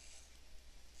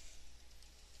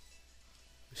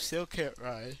 We still can't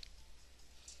ride.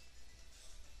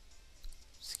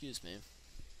 Excuse me.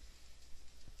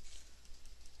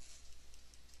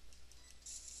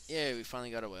 Yeah, we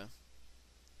finally got away.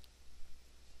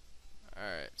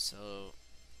 Alright, so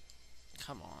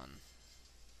come on.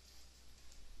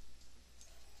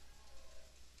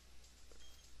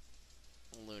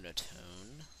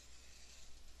 Lunatone.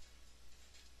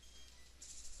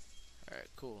 Alright,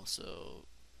 cool. So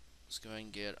let's go ahead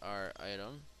and get our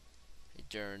item. A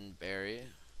Durn Berry.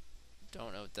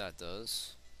 Don't know what that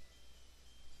does.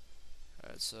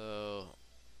 Alright, so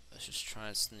let's just try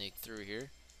and sneak through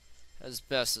here as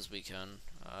best as we can.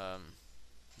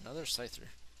 Another Scyther.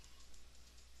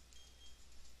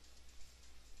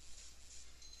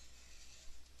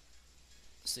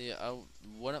 See, I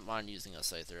wouldn't mind using a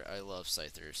scyther. I love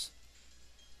scythers.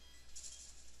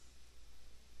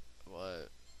 But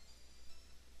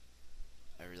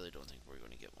I really don't think we're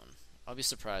going to get one. I'll be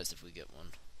surprised if we get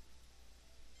one.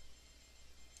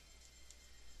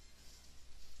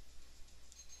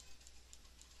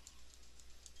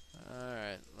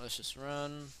 Alright, let's just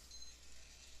run.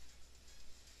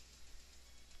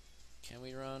 Can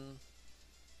we run?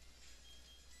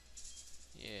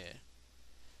 Yeah.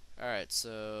 Alright,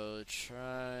 so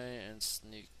try and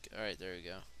sneak. Alright, there we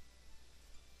go.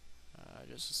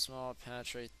 Just a small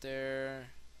patch right there.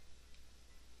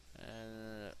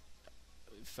 And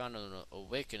we found an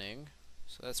awakening,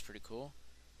 so that's pretty cool.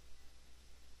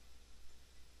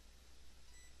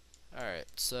 Alright,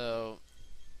 so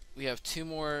we have two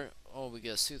more. Oh, we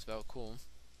get a sooth belt, cool.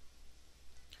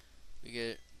 We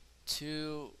get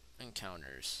 2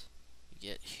 encounters. We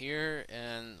get here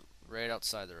and right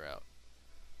outside the route.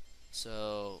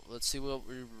 So let's see what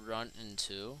we run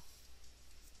into.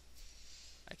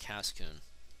 A Cascoon.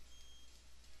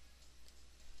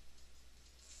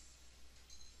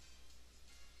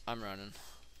 I'm running.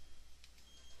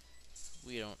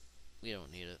 We don't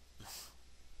need it.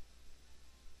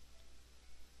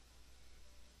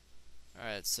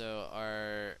 Alright, so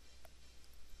I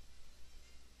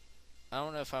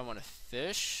don't know if I want to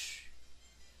fish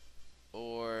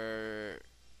or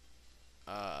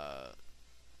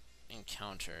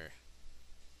encounter.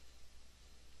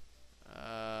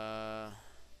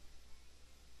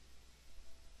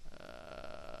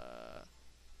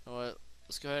 You know what?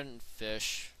 Let's go ahead and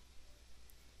fish.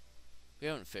 We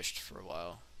haven't fished for a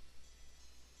while.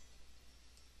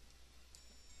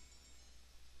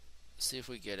 See if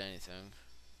we get anything.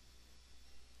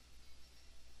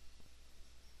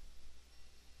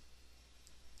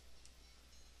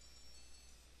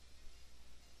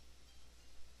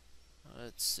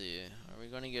 Let's see. Are we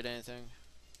going to get anything?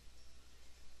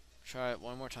 Try it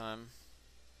one more time.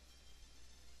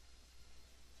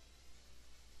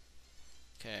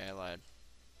 Okay, I lied.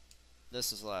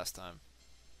 This is the last time.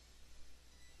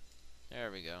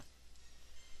 There we go.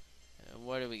 And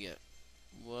what did we get?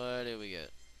 What did we get?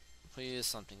 Please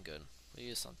something good.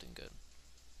 Please something good.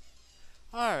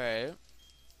 Alright.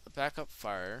 A backup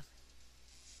fire.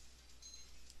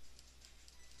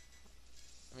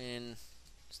 I mean,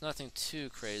 it's nothing too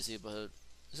crazy, but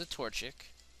it's a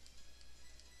Torchic.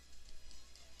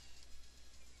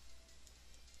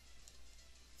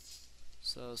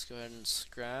 So let's go ahead and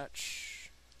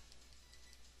scratch.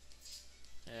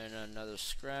 And another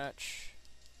scratch.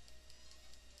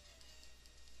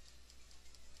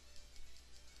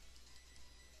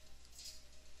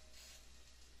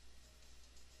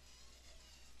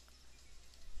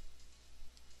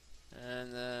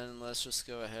 And then let's just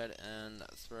go ahead and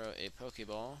throw a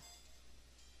Pokeball.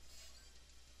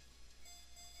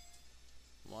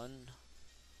 1,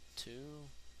 2,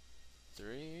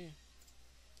 3.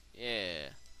 Yeah.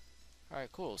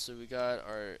 Alright, cool. So we got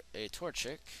a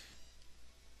Torchic.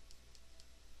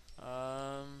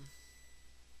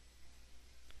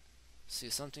 See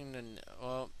something to.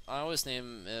 Well, I always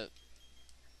name it.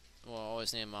 Well, I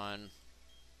always name mine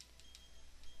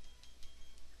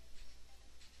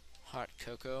Hot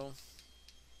Cocoa.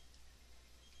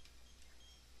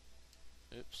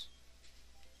 Oops.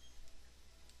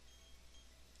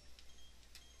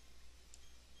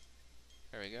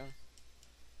 There we go.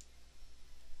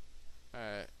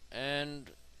 Alright,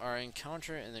 and our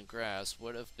encounter in the grass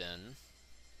would have been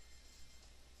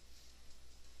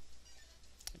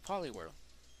a Poliwhirl.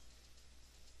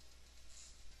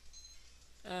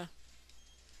 I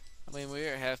mean, we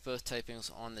have both typings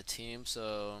on the team,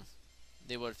 so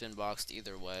they would have been boxed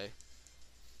either way.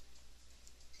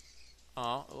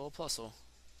 Aw, a little Plusle.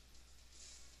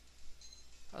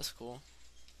 That's cool.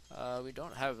 We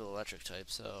don't have the electric type,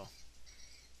 so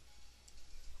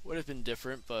would have been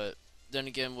different, but then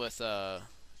again with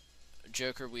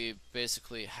Joker we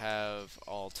basically have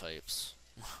all types.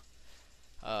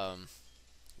 Come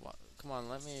on,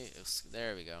 let me,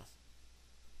 there we go.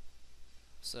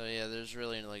 So yeah, there's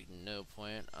really like no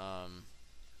point.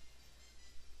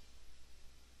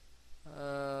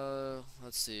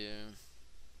 Let's see.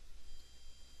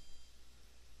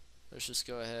 Let's just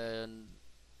go ahead and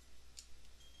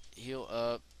heal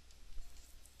up.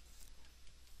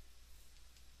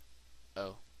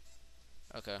 Oh.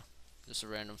 Okay. Just a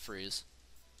random freeze.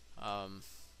 You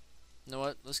know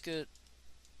what? Let's get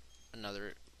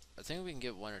another. I think we can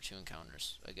get 1 or 2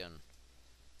 encounters again.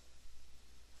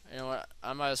 You know what?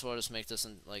 I might as well just make this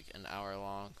in like an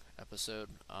hour-long episode.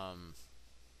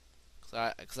 Cause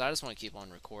I just want to keep on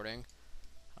recording.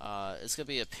 It's gonna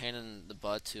be a pain in the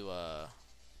butt to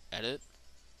edit.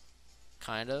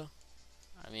 kinda.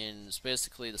 I mean, it's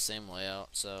basically the same layout,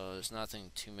 so there's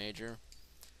nothing too major.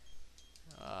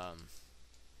 Um,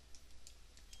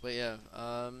 but yeah,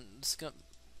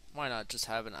 why not just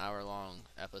have an hour-long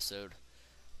episode?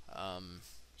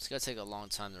 It's gonna take a long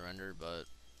time to render, but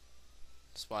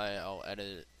that's why I'll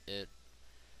edit it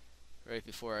right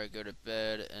before I go to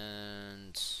bed.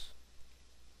 And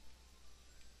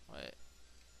wait,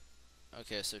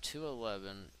 okay, so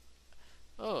 211.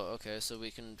 Oh, okay, so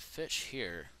we can fish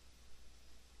here.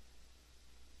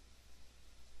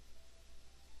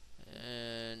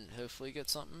 And hopefully get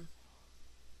something.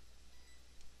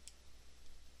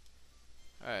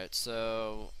 Alright,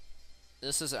 so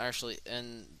this is actually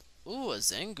in. Ooh, a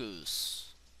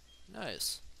Zangoose.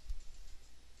 Nice.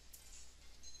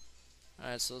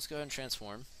 Alright, so let's go ahead and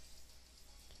transform.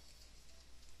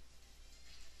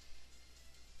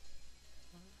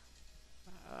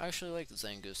 I actually like the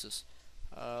Zangooses.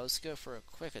 Let's go for a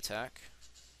quick attack.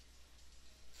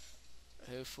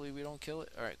 Hopefully we don't kill it.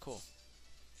 Alright, cool.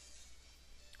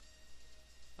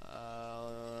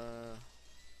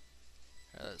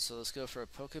 So let's go for a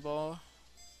Pokeball.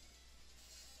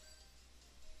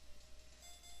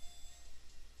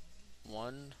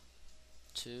 One,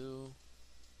 two,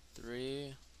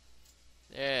 three.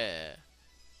 Yeah.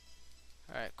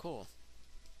 Alright, cool.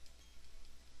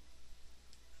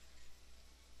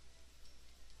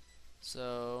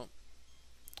 So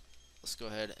let's go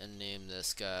ahead and name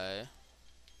this guy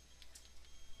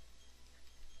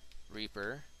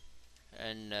Reaper.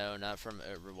 And no, not from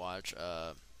Overwatch,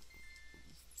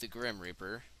 the Grim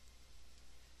Reaper.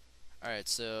 Alright,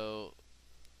 so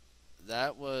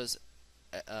that was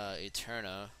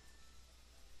Eterna.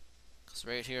 Because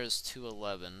right here is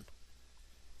 211.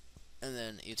 And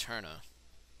then Eterna.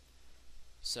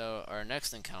 So our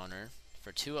next encounter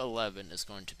for 211 is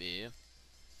going to be a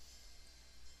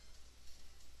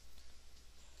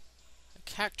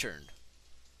Cacturn.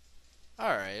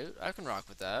 Alright, I can rock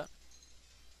with that.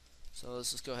 So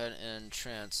let's just go ahead and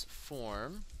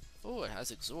transform. Oh, it has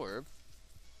Absorb.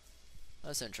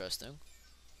 That's interesting.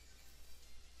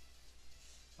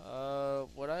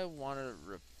 What I wanted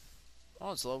to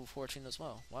oh, it's level 14 as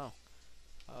well. Wow.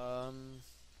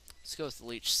 Let's go with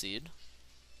Leech Seed.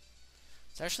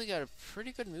 It's actually got a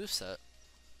pretty good moveset.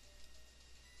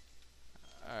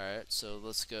 Alright, so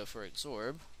let's go for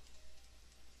Absorb.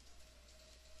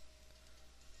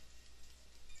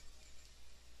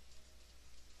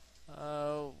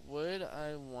 Would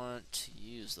I want to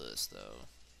use this, though?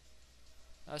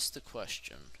 That's the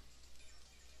question.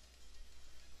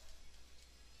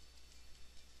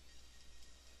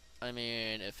 I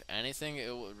mean, if anything,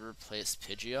 it would replace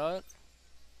Pidgeot.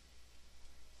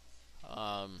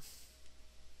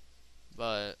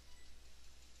 But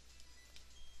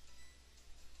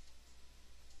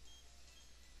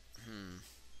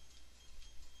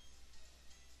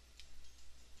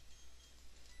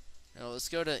now let's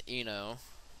go to Eno.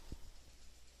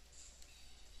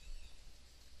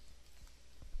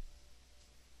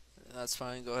 That's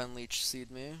fine. Go ahead and Leech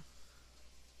Seed me.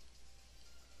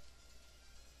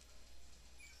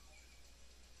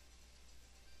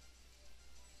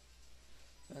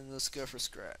 And let's go for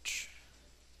Scratch.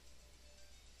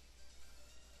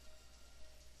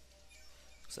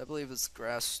 Because I believe it's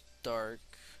Grass Dark,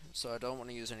 so I don't want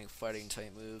to use any fighting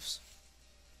type moves.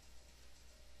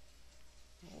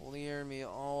 Leer me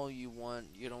all you want,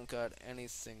 you don't got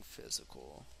anything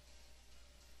physical.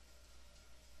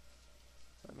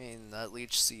 I mean, that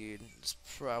Leech Seed is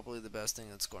probably the best thing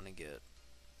it's going to get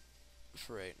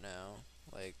for right now,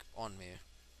 like, on me.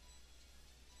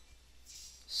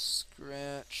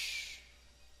 Scratch.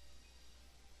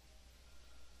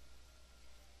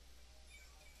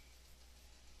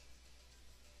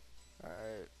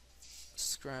 Alright.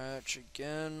 Scratch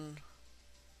again.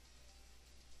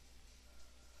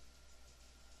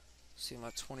 See, I'm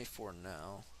at 24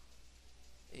 now.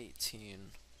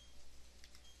 18.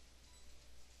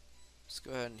 Let's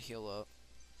go ahead and heal up.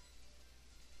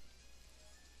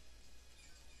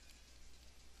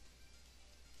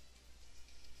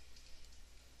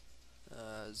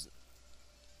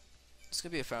 It's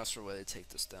gonna be a faster way to take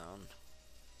this down.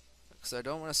 Because I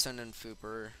don't want to send in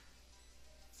Fooper.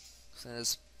 Because then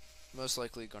it's most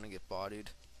likely gonna get bodied.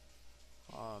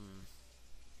 That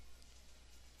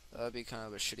would be kind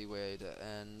of a shitty way to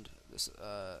end this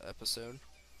episode.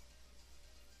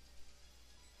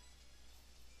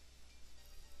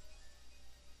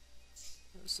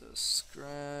 This is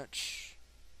Scratch.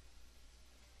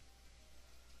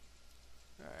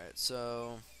 Alright,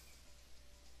 so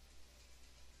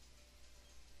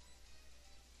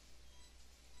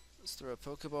let's throw a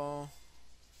Pokeball.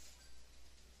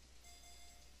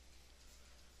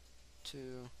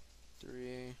 2,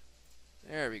 3.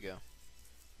 There we go.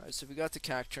 Alright, so we got the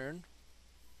cacturn.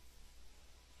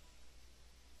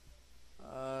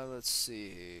 Let's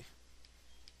see.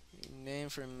 Name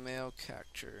for male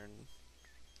cacturn.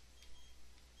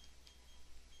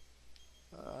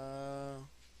 And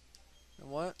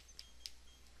what?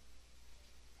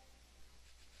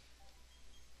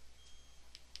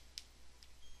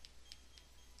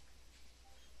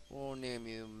 We'll name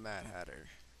you Mad Hatter.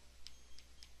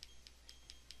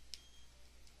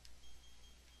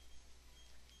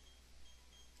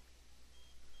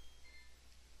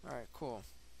 Alright, cool.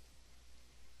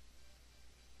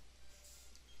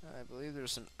 I believe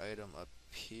there's an item up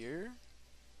here.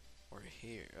 Or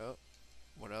here. Oh,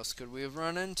 what else could we have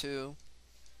run into?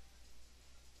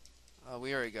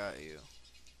 We already got you.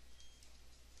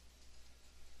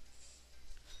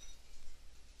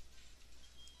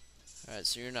 Alright,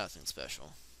 so you're nothing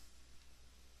special.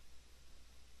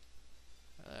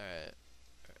 Alright.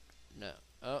 No.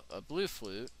 Oh, a blue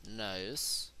flute.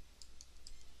 Nice.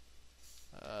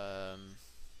 I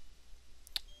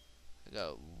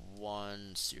got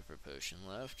one super potion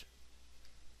left.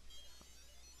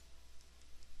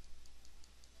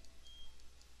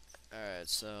 Alright,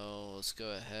 so let's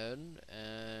go ahead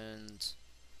and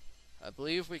I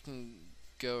believe we can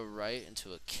go right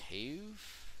into a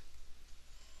cave.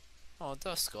 Oh,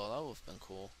 Dust Skull, that would have been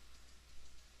cool.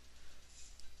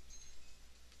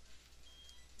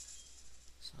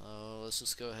 So let's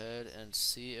just go ahead and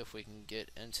see if we can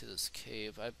get into this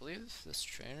cave. I believe this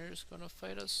trainer is going to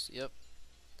fight us. Yep.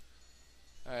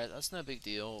 Alright, that's no big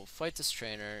deal. Fight this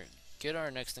trainer, get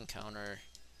our next encounter,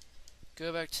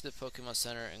 go back to the Pokemon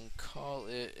Center, and call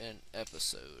it an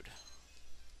episode.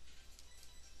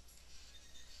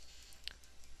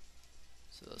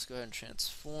 So let's go ahead and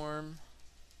transform.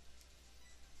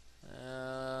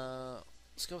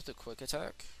 Let's go with the quick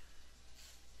attack.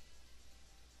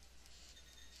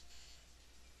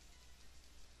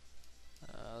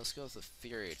 Let's go with the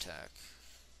Fury attack.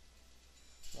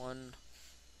 1,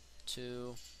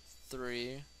 2,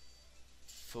 3,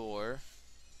 4,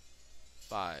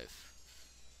 5.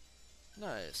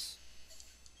 Nice.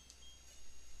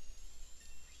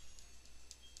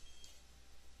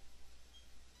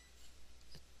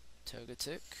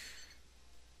 Togetic.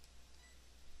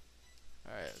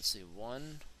 Alright, let's see.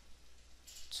 1,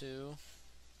 2,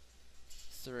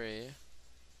 3.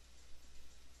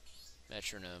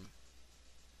 Metronome.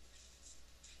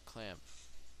 Clamp.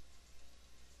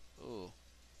 Ooh.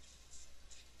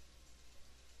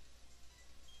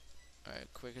 Alright,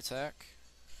 quick attack.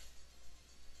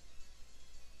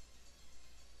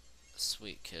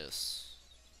 Sweet kiss.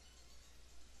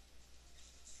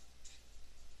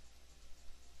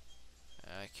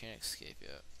 I can't escape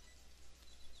yet.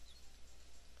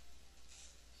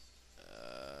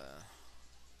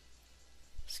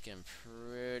 It's getting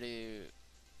pretty...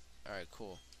 Alright,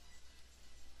 cool.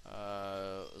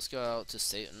 Let's go out to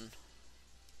Satan.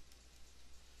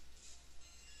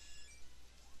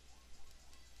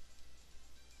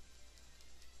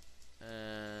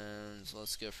 And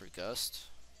let's go for Gust.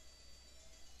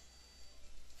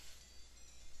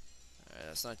 Alright,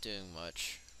 that's not doing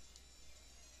much.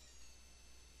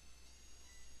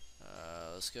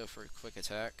 Let's go for a quick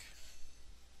attack.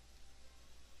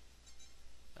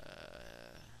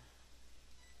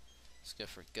 Let's go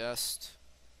for Gust.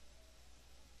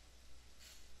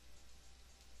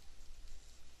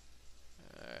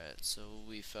 Alright, so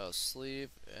we fell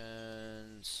asleep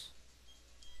and...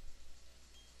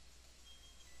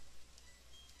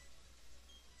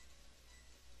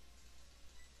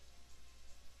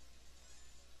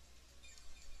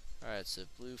 Alright, so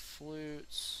blue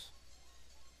flutes.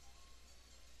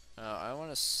 I want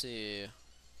to see...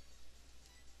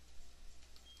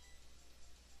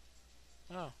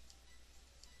 Oh.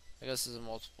 I guess this is a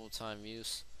multiple time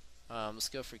use. Let's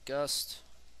go for Gust.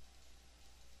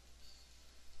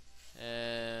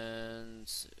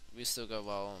 And we still got a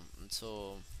while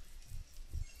until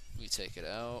we take it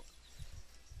out.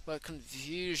 But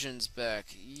Confusion's back.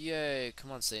 Yay.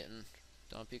 Come on, Satan.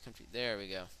 Don't be confused. There we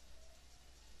go.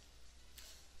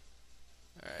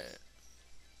 Alright.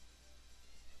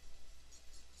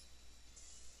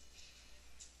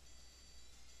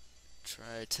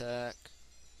 Try attack.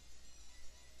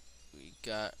 We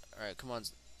got... Alright, come on.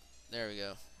 There we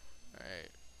go. Alright.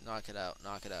 Knock it out.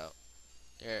 Knock it out.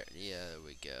 There. Yeah, there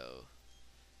we go.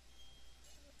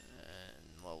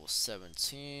 And level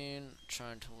 17.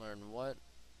 Trying to learn what?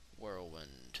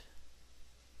 Whirlwind.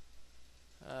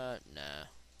 Nah.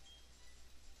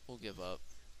 We'll give up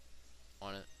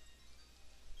on it.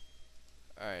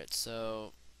 Alright,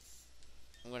 so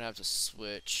I'm gonna have to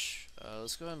switch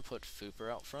Let's go ahead and put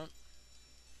Fooper out front.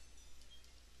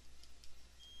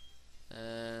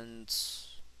 And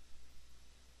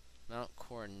Mount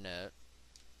Coronet.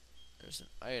 There's an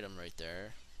item right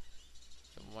there.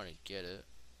 I want to get it.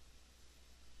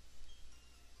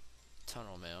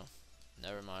 Tunnel mail.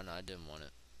 Never mind, I didn't want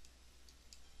it.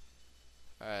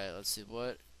 Alright, let's see.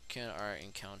 What can our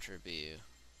encounter be?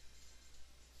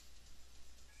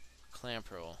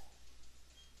 Clamp roll.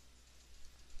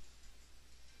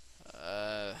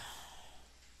 Uh,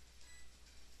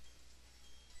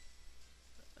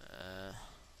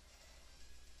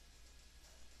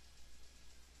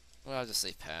 well, I'll just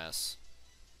say pass.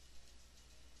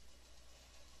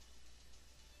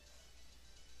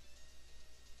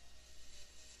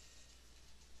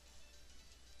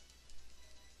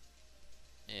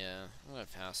 Yeah, I'm gonna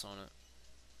pass on it.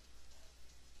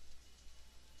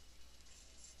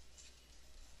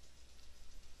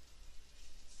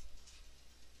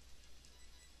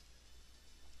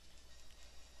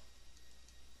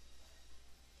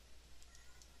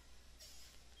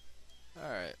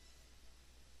 Alright.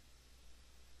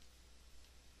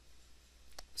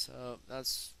 So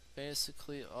that's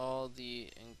basically all the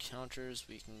encounters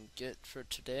we can get for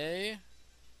today.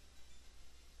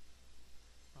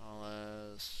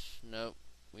 Unless, nope,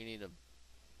 we need a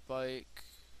bike.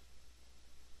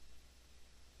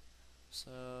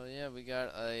 So yeah, we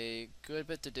got a good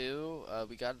bit to do.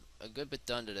 We got a good bit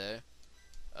done today.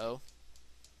 Oh,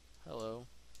 hello,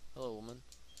 hello woman.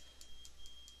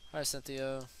 Hi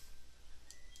Cynthia.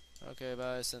 Okay,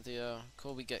 bye Cynthia.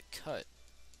 Cool, we get cut.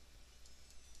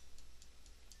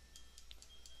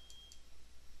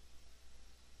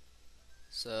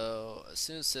 So as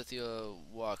soon as Cynthia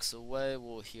walks away,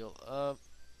 we'll heal up.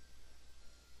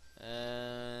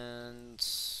 And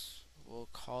we'll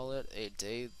call it a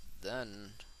day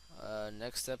then.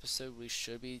 Next episode we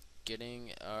should be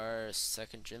getting our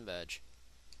second gym badge.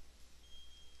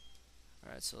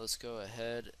 Alright, so let's go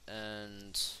ahead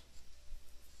and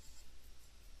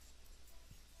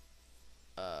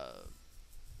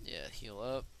yeah, heal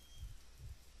up.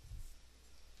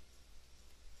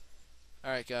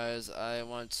 Alright guys, I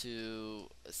want to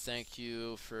thank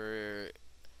you for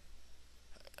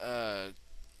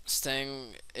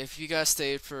staying. If you guys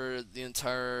stayed for the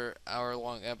entire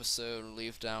hour-long episode,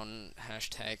 leave down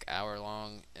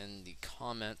 #hour-long in the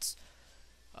comments.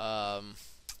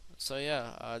 So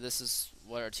yeah, this is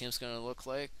what our team's gonna look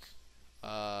like.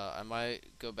 I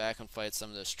might go back and fight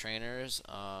some of those trainers.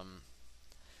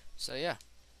 So yeah,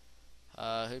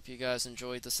 I hope you guys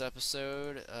enjoyed this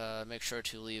episode. Make sure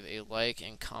to leave a like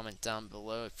and comment down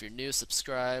below. If you're new,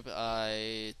 subscribe.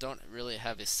 I don't really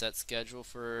have a set schedule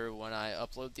for when I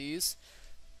upload these.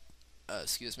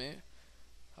 Excuse me.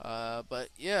 But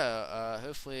yeah,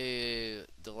 hopefully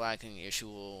the lagging issue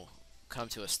will come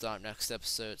to a stop next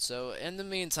episode. So in the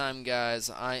meantime, guys,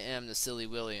 I am the Silly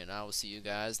Willy, and I will see you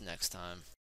guys next time.